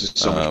too. That's just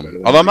so much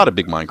better. Although I'm not a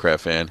big Minecraft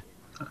fan.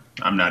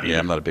 I'm not either. Yeah,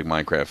 I'm not a big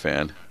Minecraft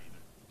fan.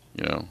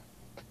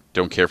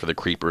 Don't care for the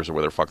creepers or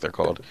whatever the fuck they're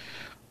called.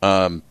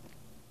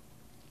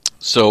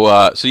 So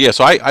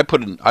I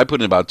put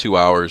in about 2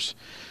 hours.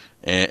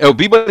 And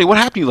B-Buddy, what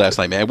happened to you last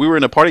night, man? We were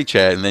in a party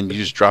chat and then you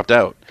just dropped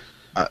out.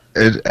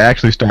 It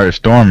actually started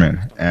storming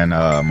and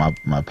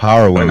my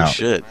power went out. Oh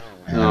shit!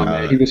 And,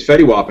 man, he was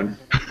Fetty Whopping.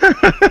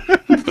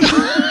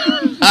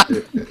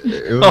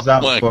 It was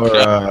out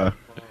for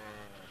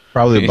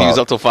probably about. He was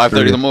up till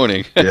 5:30 in the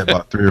morning. Yeah,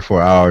 about 3 or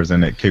 4 hours,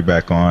 and it kicked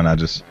back on. I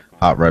just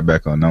hopped right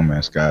back on No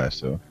Man's Sky.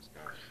 So.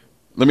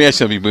 Let me ask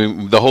you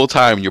something. The whole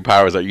time your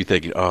power was out, you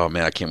thinking, "Oh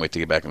man, I can't wait to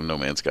get back on No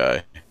Man's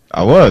Sky."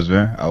 I was,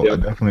 man. I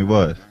definitely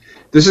was.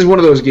 This is one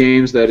of those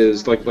games that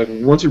is like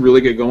once you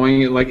really get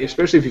going, like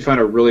especially if you find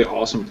a really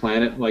awesome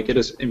planet, like it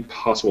is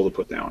impossible to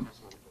put down.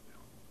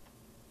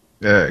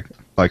 Yeah,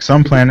 like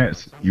some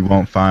planets you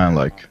won't find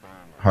like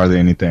hardly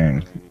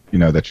anything,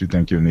 that you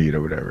think you'll need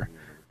or whatever,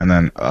 and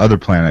then other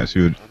planets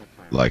you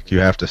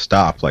have to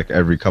stop like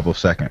every couple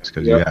seconds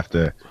because you have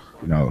to,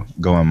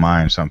 go and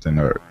mine something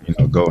or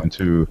go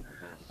into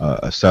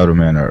a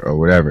settlement or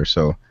whatever.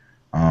 So,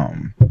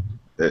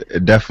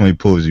 it definitely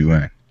pulls you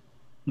in.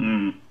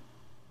 Mm.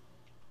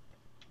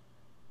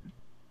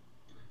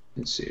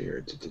 Let's see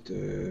here.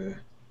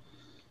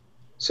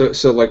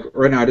 So like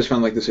right now I just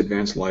found like this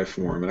advanced life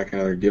form and I can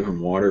either give him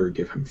water or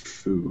give him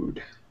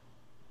food.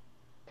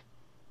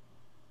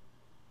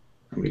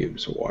 I'm gonna give him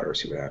some water,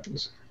 see what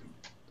happens.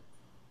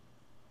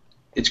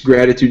 Its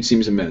gratitude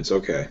seems immense.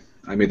 Okay,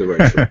 I made the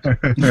right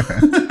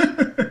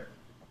choice.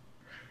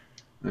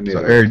 So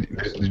Eric,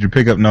 did you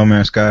pick up No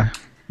Man's Sky?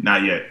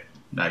 Not yet.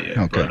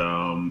 Okay. But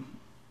I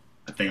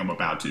think I'm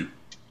about to.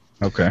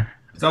 Okay.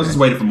 So I was just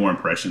waiting for more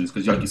impressions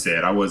because, like you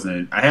said, I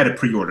had it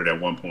pre-ordered at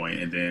one point,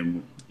 and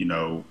then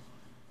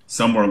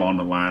somewhere along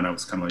the line, I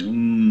was kind of like,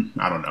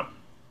 I don't know,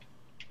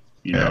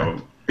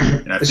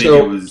 And I think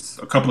it was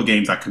a couple of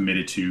games I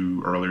committed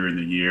to earlier in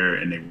the year,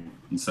 and they,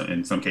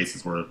 in some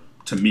cases, were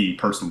to me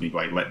personally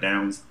like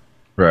letdowns.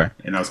 Right.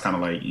 And I was kind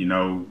of like,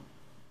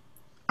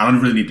 I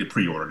don't really need to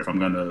pre-order it.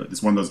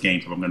 It's one of those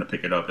games. If I'm gonna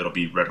pick it up, it'll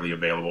be readily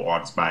available, or I'll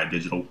just buy it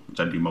digital, which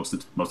I do most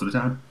of the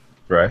time.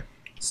 Right.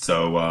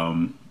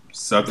 So,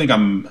 so I think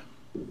I'm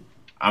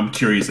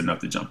curious enough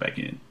to jump back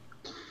in.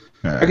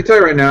 I can tell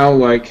you right now,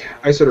 like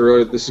I said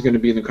earlier, this is going to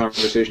be in the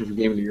conversation for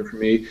Game of the Year for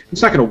me.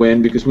 It's not going to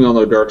win because we all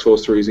know Dark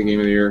Souls 3 is the Game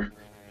of the Year.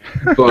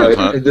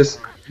 But this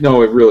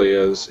No, it really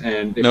is.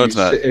 And if No, it's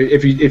not.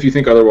 If you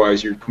think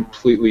otherwise, you're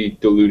completely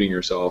deluding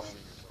yourself.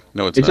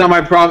 No, it's not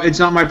my problem. It's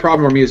not my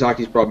problem or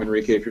Miyazaki's problem,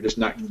 Enrique. If you're just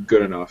not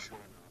good enough.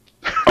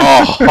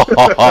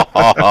 Oh.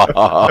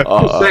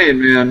 I'm just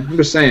saying, man. I'm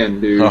just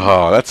saying, dude.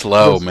 Oh, that's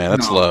low, man.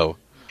 That's low.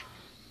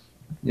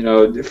 You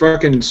know, the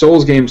fucking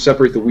Souls games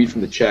separate the wheat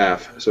from the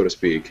chaff, so to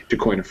speak, to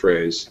coin a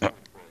phrase.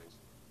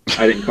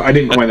 I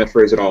didn't coin that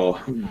phrase at all,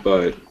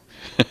 but.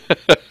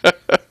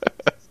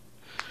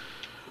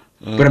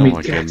 But I mean,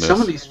 God, some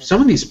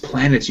of these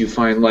planets you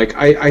find, like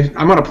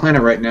I'm on a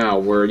planet right now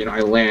where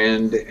I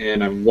land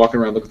and I'm walking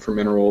around looking for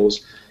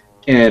minerals,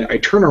 and I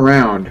turn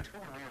around,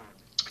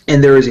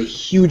 and there is a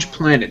huge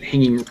planet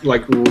hanging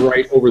like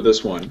right over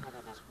this one,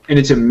 and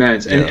it's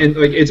immense. And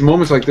like it's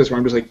moments like this where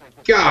I'm just like,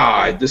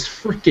 God, this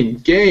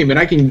freaking game, and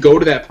I can go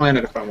to that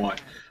planet if I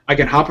want. I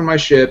can hop in my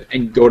ship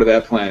and go to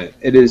that planet.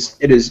 It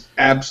is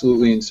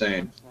absolutely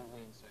insane.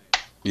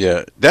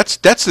 Yeah, that's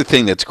the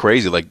thing that's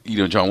crazy. Like,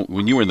 John,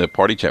 when you were in the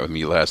party chat with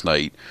me last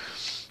night,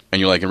 and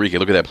you're like, Enrique,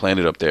 look at that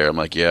planet up there. I'm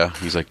like, yeah.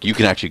 He's like, you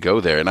can actually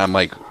go there, and I'm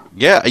like,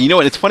 yeah. And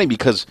and it's funny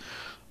because,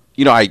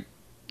 when I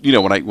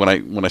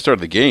started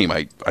the game,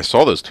 I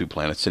saw those two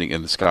planets sitting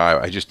in the sky.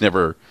 I just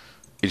never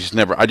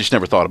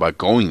thought about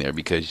going there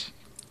because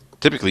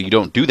typically you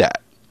don't do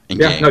that in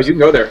games. No, you can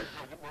go there.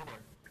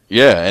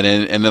 Yeah,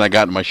 and then I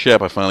got in my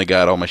ship. I finally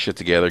got all my shit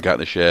together, got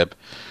in the ship,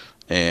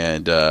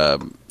 and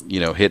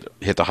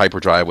hit the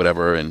hyperdrive,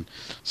 whatever, and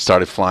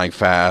started flying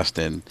fast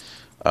and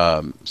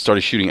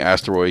started shooting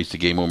asteroids to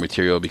gain more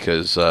material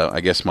because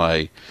I guess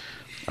I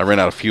ran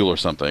out of fuel or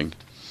something.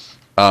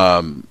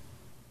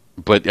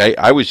 But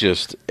I was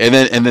just and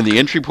then the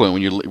entry point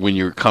when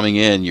you're coming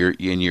in,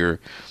 you're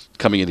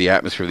coming in the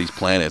atmosphere of these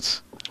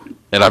planets,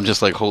 and I'm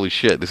just like, holy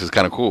shit, this is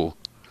kind of cool.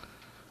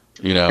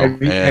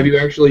 Have you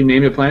actually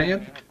named a planet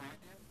yet?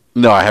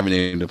 No, I haven't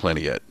named a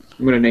planet yet.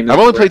 I'm gonna name. I've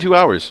only played 2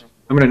 hours.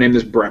 I'm gonna name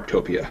this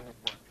Braptopia.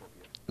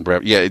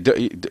 Yeah,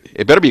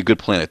 it better be a good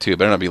planet too. It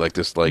better not be like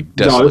this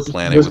desolate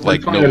planet with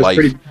like no life.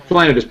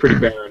 Planet is pretty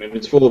barren, and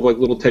it's full of like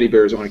little teddy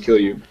bears that want to kill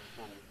you,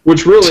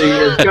 which really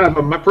is kind of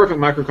a perfect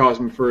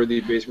microcosm for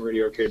the Basement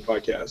Radio Arcade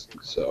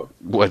podcast. So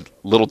what,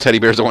 little teddy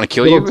bears that want to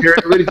kill you?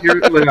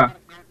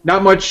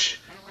 Not much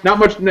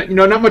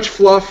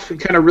fluff.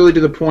 Kind of really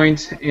to the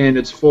point, and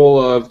it's full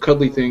of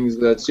cuddly things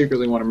that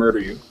secretly want to murder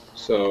you.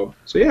 So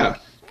yeah.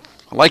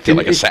 I like them,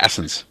 like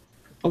assassins.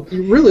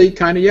 Really,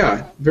 kind of,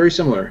 yeah. Very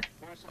similar.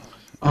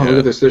 Oh, look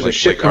at this. There's a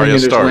ship coming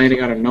in that's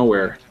landing out of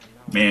nowhere.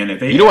 Man,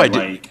 if they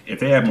if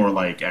they had more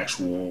like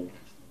actual,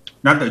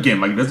 not that, again,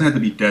 like it doesn't have to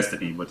be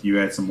Destiny, but you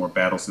add some more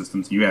battle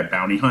systems, you add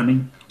bounty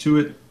hunting to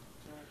it,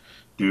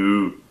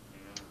 dude.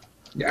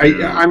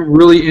 I'm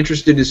really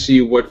interested to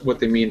see what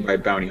they mean by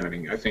bounty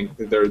hunting. I think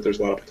that there's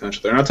a lot of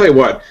potential there. And I'll tell you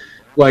what,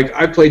 like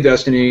I played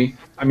Destiny.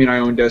 I mean, I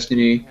own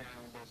Destiny.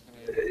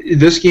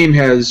 This game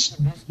has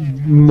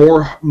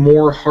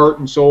more heart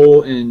and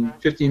soul in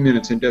 15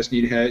 minutes than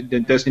Destiny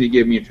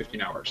gave me in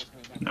 15 hours.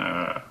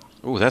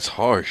 Oh, that's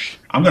harsh.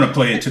 I'm gonna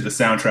play it to the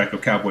soundtrack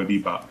of Cowboy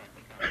Bebop.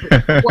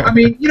 Well, I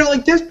mean,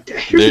 like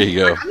there you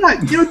go. I'm not,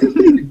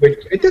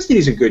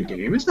 Destiny's a good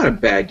game. It's not a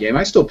bad game.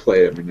 I still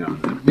play it every now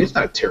and then. I mean, it's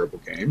not a terrible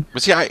game.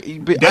 But see, I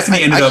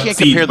can't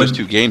compare those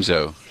two games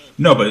though.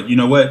 No, but you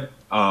know what?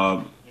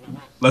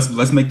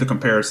 Let's make the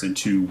comparison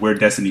to where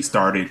Destiny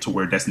started to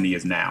where Destiny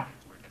is now.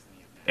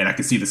 And I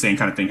can see the same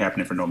kind of thing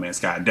happening for No Man's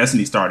Sky.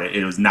 Destiny started;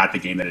 it was not the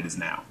game that it is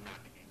now.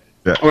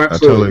 Yeah, oh,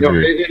 absolutely. I totally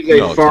agree. It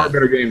is a far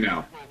better game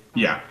now.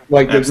 Yeah,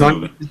 like it's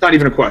not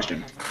even a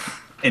question.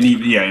 And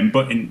and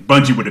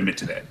Bungie would admit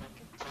to that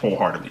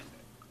wholeheartedly.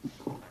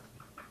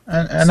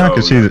 And so,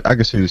 I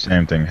can see the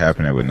same thing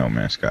happening with No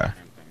Man's Sky.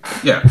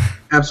 Yeah,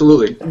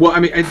 absolutely. Well,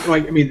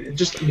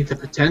 the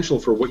potential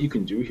for what you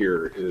can do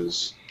here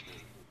is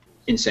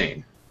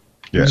insane.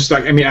 Yeah. Just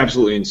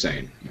absolutely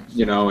insane.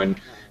 And.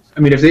 I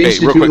mean, if they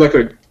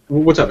institute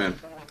what's up, man?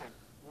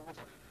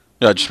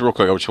 Yeah, just real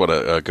quick, I just want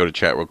to go to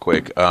chat real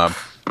quick.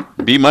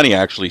 B Money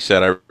actually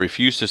said, "I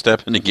refuse to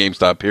step into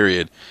GameStop."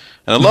 Period.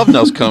 And I love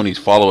Nels Coney's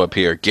follow up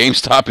here.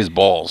 GameStop is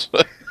balls.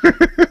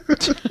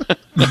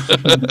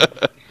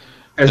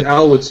 As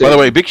Al would say. By the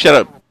way, big shout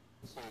out.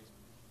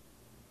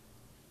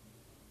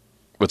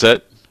 What's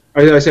that?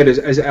 I said,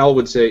 as Al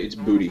would say, it's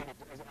booty.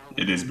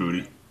 It is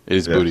booty. It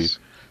is booty.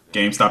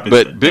 GameStop is.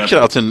 But big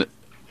shout out to.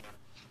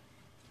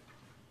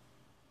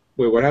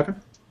 Wait, what happened?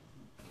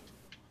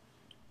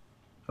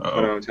 Uh-oh. I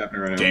don't know what's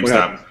happening right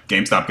now.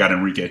 GameStop got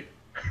Enrique.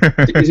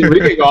 Is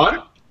Enrique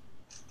gone?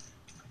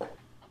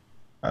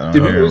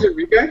 Did we lose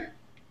Enrique?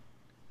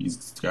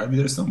 He's got to be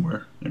there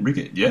somewhere.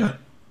 Enrique, yeah.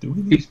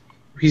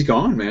 He's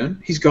gone,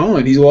 man. He's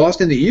gone. He's lost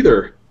in the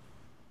ether.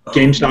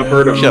 GameStop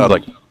heard him. Oh,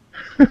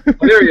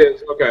 there he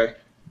is. Okay.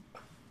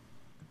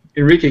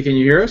 Enrique, can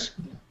you hear us?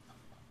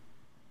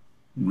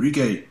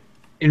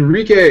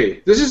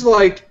 Enrique, this is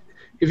like.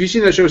 If you've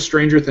seen that show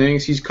Stranger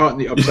Things, he's caught in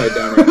the upside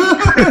down right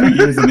now.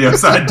 He is in the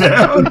upside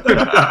down.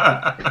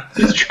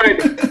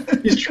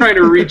 he's trying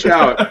to reach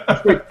out.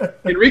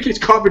 Enrique's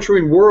caught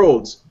between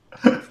worlds.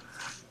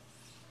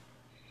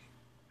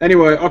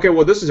 Anyway, okay,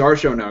 well, this is our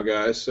show now,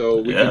 guys.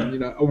 So we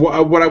can,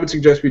 what I would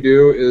suggest we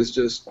do is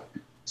just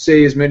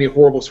say as many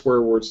horrible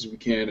swear words as we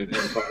can in the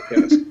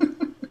podcast.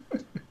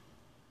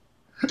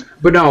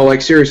 But no,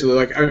 like seriously,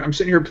 like I'm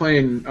sitting here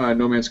playing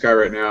No Man's Sky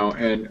right now,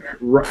 and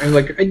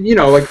like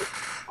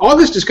all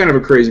this is kind of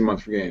a crazy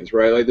month for games,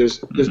 right? Like there's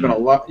been a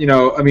lot,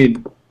 I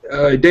mean,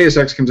 Deus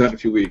Ex comes out in a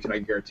few weeks, and I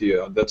can guarantee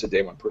you that's a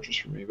day one purchase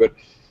for me. But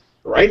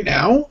right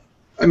now,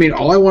 I mean,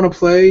 all I want to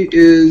play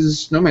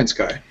is No Man's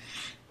Sky.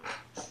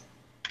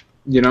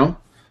 Yeah.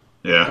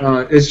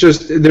 It's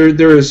just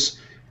there's,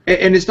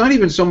 and it's not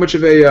even so much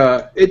of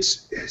a.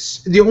 It's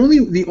the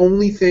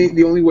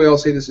only way I'll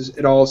say this is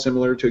at all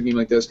similar to a game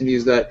like Destiny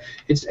is that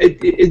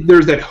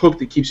there's that hook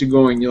that keeps you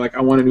going. You're like,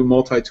 I want a new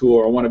multi-tool,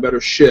 or I want a better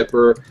ship,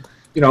 or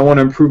I want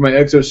to improve my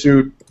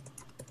exosuit.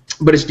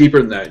 But it's deeper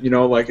than that.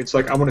 Like it's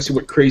like I want to see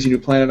what crazy new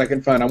planet I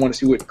can find. I want to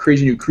see what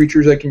crazy new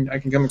creatures I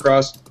can come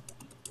across.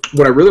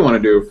 What I really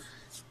want to do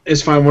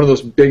is find one of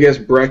those big ass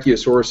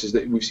brachiosauruses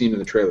that we've seen in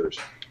the trailers.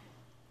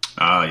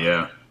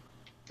 Yeah.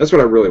 That's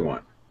what I really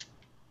want.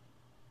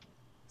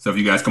 So have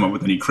you guys come up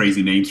with any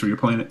crazy names for your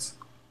planets?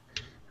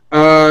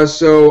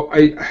 So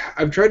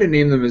I've tried to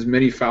name them as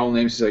many foul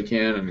names as I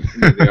can, and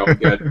they all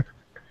get,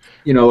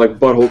 like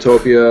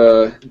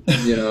Buttholetopia,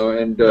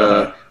 and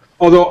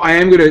although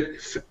I'm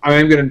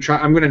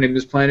gonna name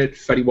this planet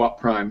Fetty Wap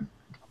Prime.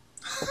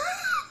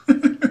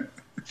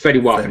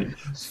 Fetty Wappin.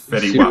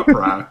 Fetty Wap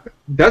Prime.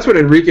 That's where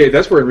Enrique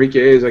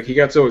is. Like he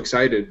got so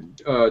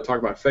excited talking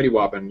about Fetty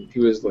Wappin. He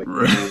was like,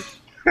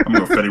 I'm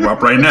going to Fetty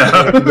Wap right now.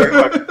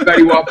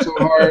 Fetty Wap so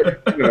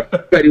hard. I'm going to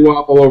Fetty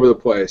Wap all over the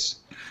place.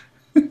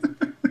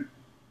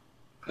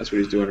 That's what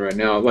he's doing right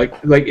now. Like,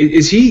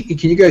 is he?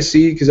 Can you guys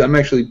see? Because I'm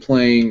actually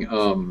playing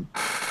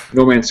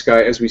No Man's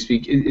Sky as we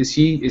speak. Is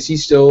he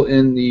still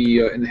in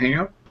the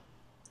Hangout?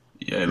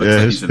 Yeah, it looks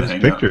like he's in the his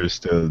Hangout. picture is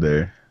still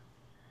there.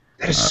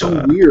 That is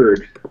so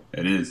weird.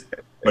 It is,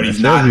 but he's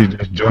it not. He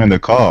just joined the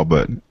call,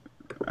 but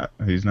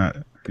he's not.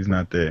 He's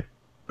not there.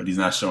 But he's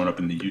not showing up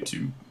in the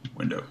YouTube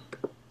window.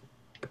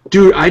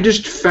 Dude, I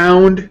just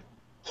found.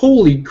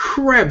 Holy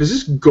crap! Is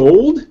this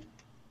gold?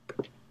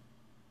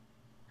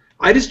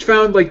 I just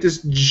found like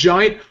this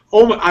giant.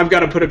 Oh my! I've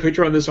got to put a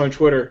picture on this on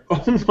Twitter.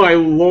 Oh my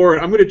lord!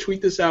 I'm gonna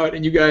tweet this out,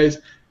 and you guys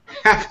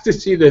have to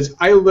see this.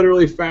 I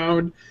literally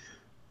found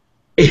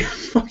a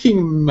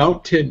fucking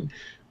mountain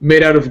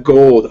made out of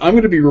gold. I'm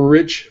gonna be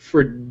rich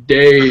for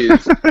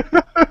days.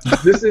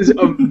 This is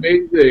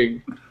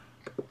amazing.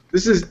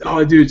 This is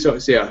dude. So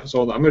yeah. So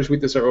hold on. I'm gonna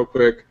tweet this out real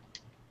quick.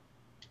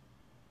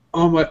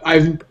 Oh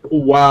my!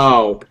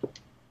 Wow.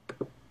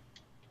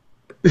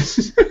 This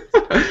is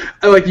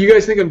like you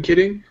guys think I'm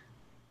kidding.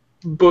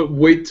 But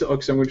wait till,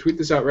 because I'm going to tweet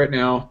this out right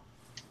now.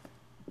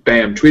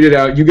 Bam, tweet it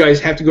out. You guys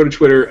have to go to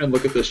Twitter and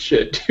look at this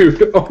shit,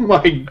 dude. Oh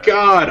my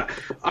god.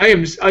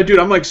 Dude,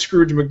 I'm like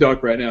Scrooge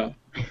McDuck right now.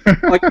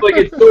 Like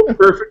it's so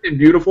perfect and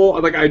beautiful.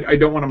 Like I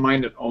don't want to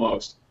mind it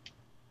almost.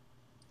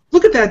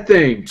 Look at that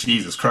thing.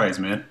 Jesus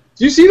Christ, man.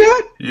 Do you see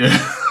that?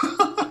 Yeah.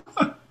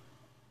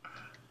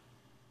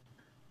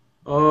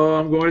 Oh,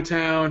 I'm going to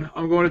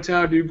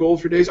town, dude.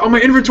 Gold for days. Oh,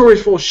 my inventory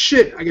is full of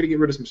shit. I got to get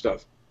rid of some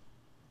stuff.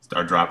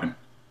 Start dropping.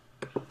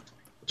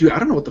 Dude, I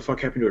don't know what the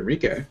fuck happened to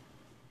Enrique.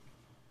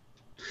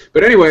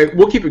 But anyway,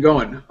 we'll keep it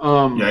going.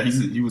 Yeah,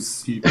 he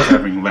was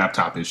having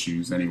laptop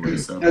issues anyway.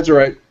 So that's all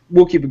right.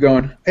 We'll keep it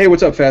going. Hey,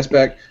 what's up,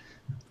 Fastback?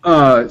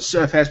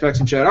 Fastback's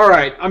in chat. All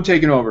right, I'm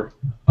taking over.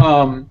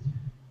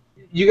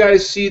 You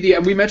guys see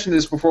we mentioned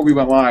this before we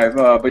went live,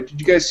 but did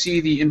you guys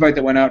see the invite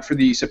that went out for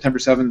the September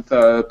 7th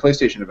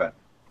PlayStation event?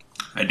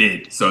 I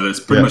did. So there's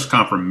pretty much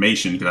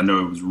confirmation because I know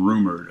it was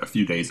rumored a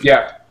few days ago.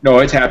 Yeah, no,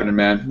 it's happening,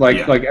 man.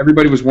 Like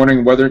everybody was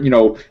wondering whether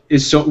will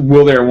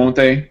they or won't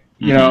they?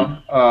 You know,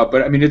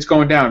 but I mean it's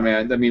going down,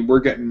 man. I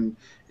mean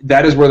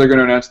that is where they're going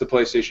to announce the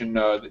PlayStation,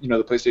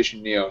 the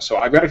PlayStation Neo. So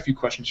I've got a few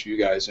questions for you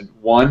guys. And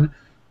one,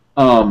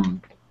 what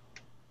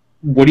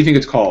do you think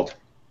it's called?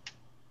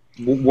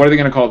 What are they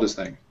going to call this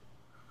thing?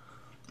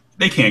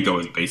 They can't go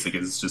as basic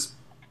as just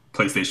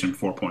PlayStation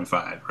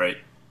 4.5, right?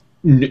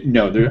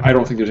 No, I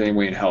don't think there's any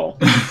way in hell.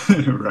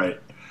 Right.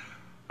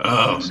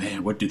 Oh,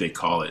 man, what do they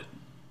call it?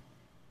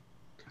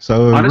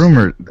 So it was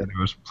rumored that it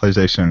was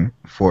PlayStation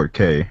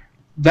 4K.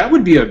 That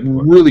would be a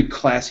really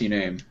classy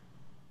name.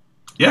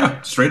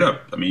 Yeah, straight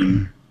up. I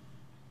mean,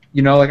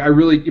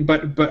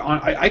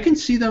 I can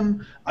see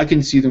them. I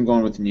can see them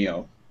going with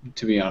Neo.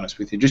 To be honest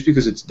with you, just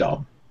because it's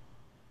dumb.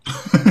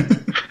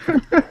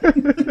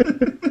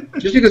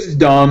 Just because it's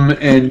dumb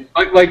and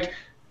like.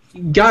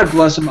 God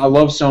bless them. I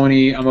love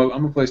Sony. I'm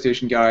a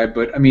PlayStation guy,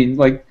 but I mean,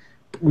 like,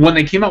 when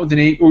they came out with the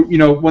name, or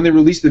when they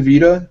released the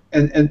Vita,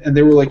 and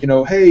they were like,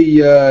 hey,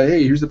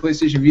 here's the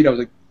PlayStation Vita. I was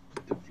like,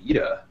 the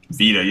Vita.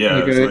 Vita, yeah.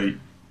 Like,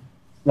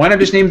 why not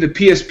just name the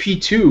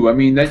PSP2? I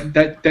mean,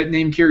 that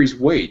name carries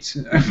weight.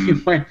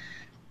 Mm-hmm. I mean,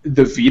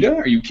 the Vita?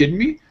 Are you kidding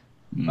me?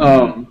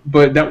 Mm-hmm.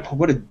 But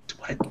what a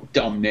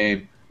dumb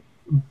name.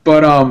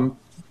 But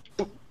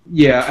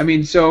yeah. I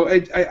mean, so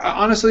I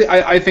honestly,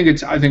 I think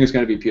it's going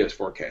to be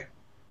PS4K.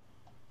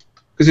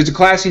 Because it's a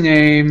classy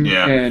name,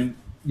 and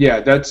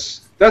yeah,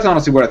 that's that's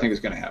honestly what I think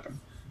is going to happen.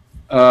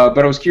 But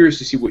I was curious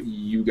to see what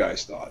you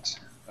guys thought.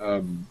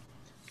 I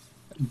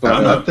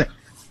think.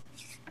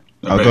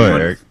 No, go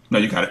ahead, Eric. No,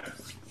 you got it.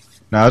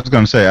 No, I was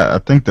going to say, I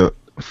think the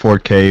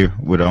 4K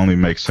would only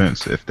make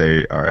sense if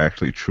they are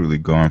actually truly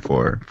going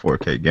for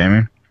 4K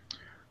gaming.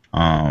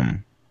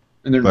 And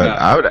they're But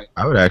not.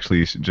 I would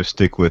actually just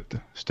stick with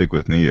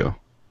Neo.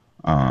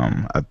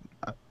 I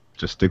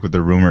just stick with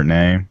the rumored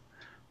name,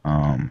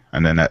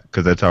 and then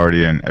because that's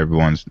already in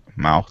everyone's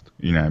mouth.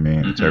 You know what I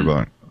mean? It's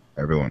everyone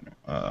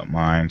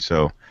mind.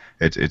 So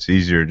it's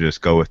easier to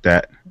just go with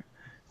that,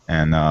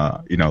 and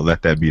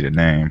let that be the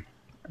name,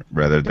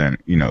 rather than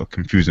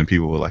confusing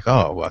people with like,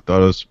 oh, well, I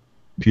thought it was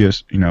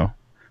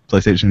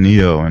PlayStation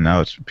Neo, and now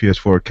it's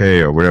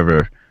PS4K or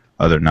whatever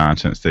other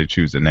nonsense they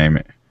choose to name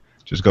it.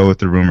 Just go with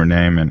the rumor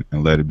name and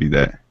let it be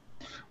that.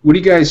 What do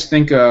you guys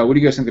think? What do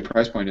you guys think the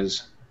price point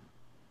is?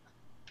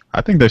 I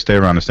think they stay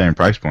around the same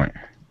price point.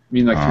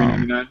 You mean like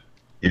 $399?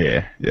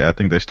 Yeah. I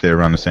think they stay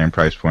around the same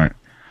price point.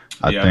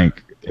 I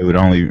think it would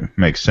only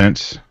make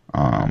sense,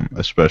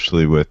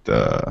 especially with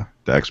the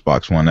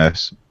Xbox One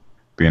S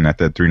being at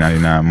that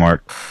 $399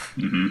 mark.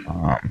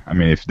 I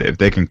mean, if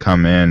they can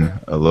come in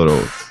a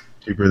little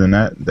cheaper than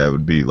that, that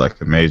would be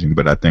like amazing.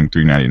 But I think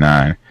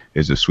 $399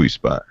 is a sweet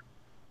spot.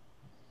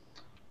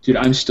 Dude,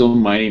 I'm still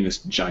mining this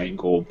giant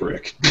gold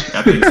brick.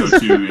 I think so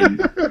too.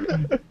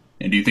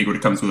 And do you think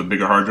it comes with a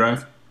bigger hard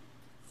drive?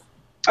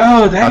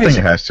 Oh, I think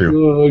it has to.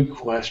 Good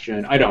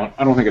question. I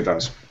don't think it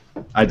does.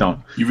 I don't.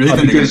 You really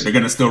think they're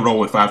going to still roll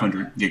with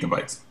 500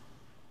 gigabytes?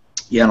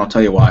 Yeah, and I'll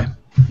tell you why.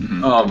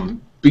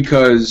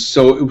 Because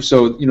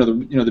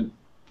the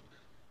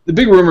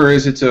big rumor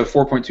is it's a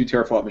 4.2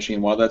 teraflop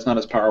machine. While that's not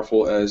as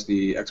powerful as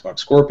the Xbox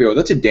Scorpio,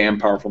 that's a damn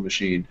powerful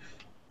machine.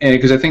 And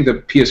because I think the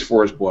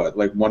PS4 is what,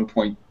 like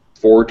 1.4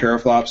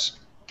 teraflops?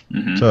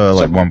 So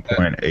like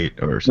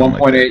 1.8 or something.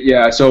 1.8,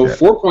 yeah. So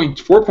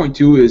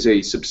 4.2 is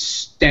a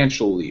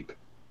substantial leap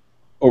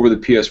over the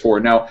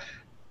PS4. Now,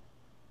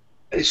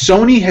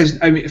 Sony has,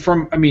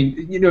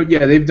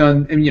 they've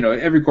done, and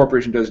every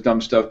corporation does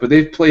dumb stuff, but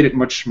they've played it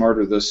much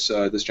smarter this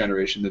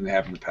generation than they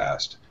have in the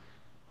past.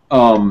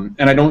 And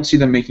I don't see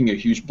them making a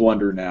huge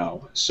blunder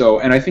now.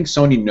 So, and I think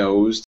Sony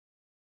knows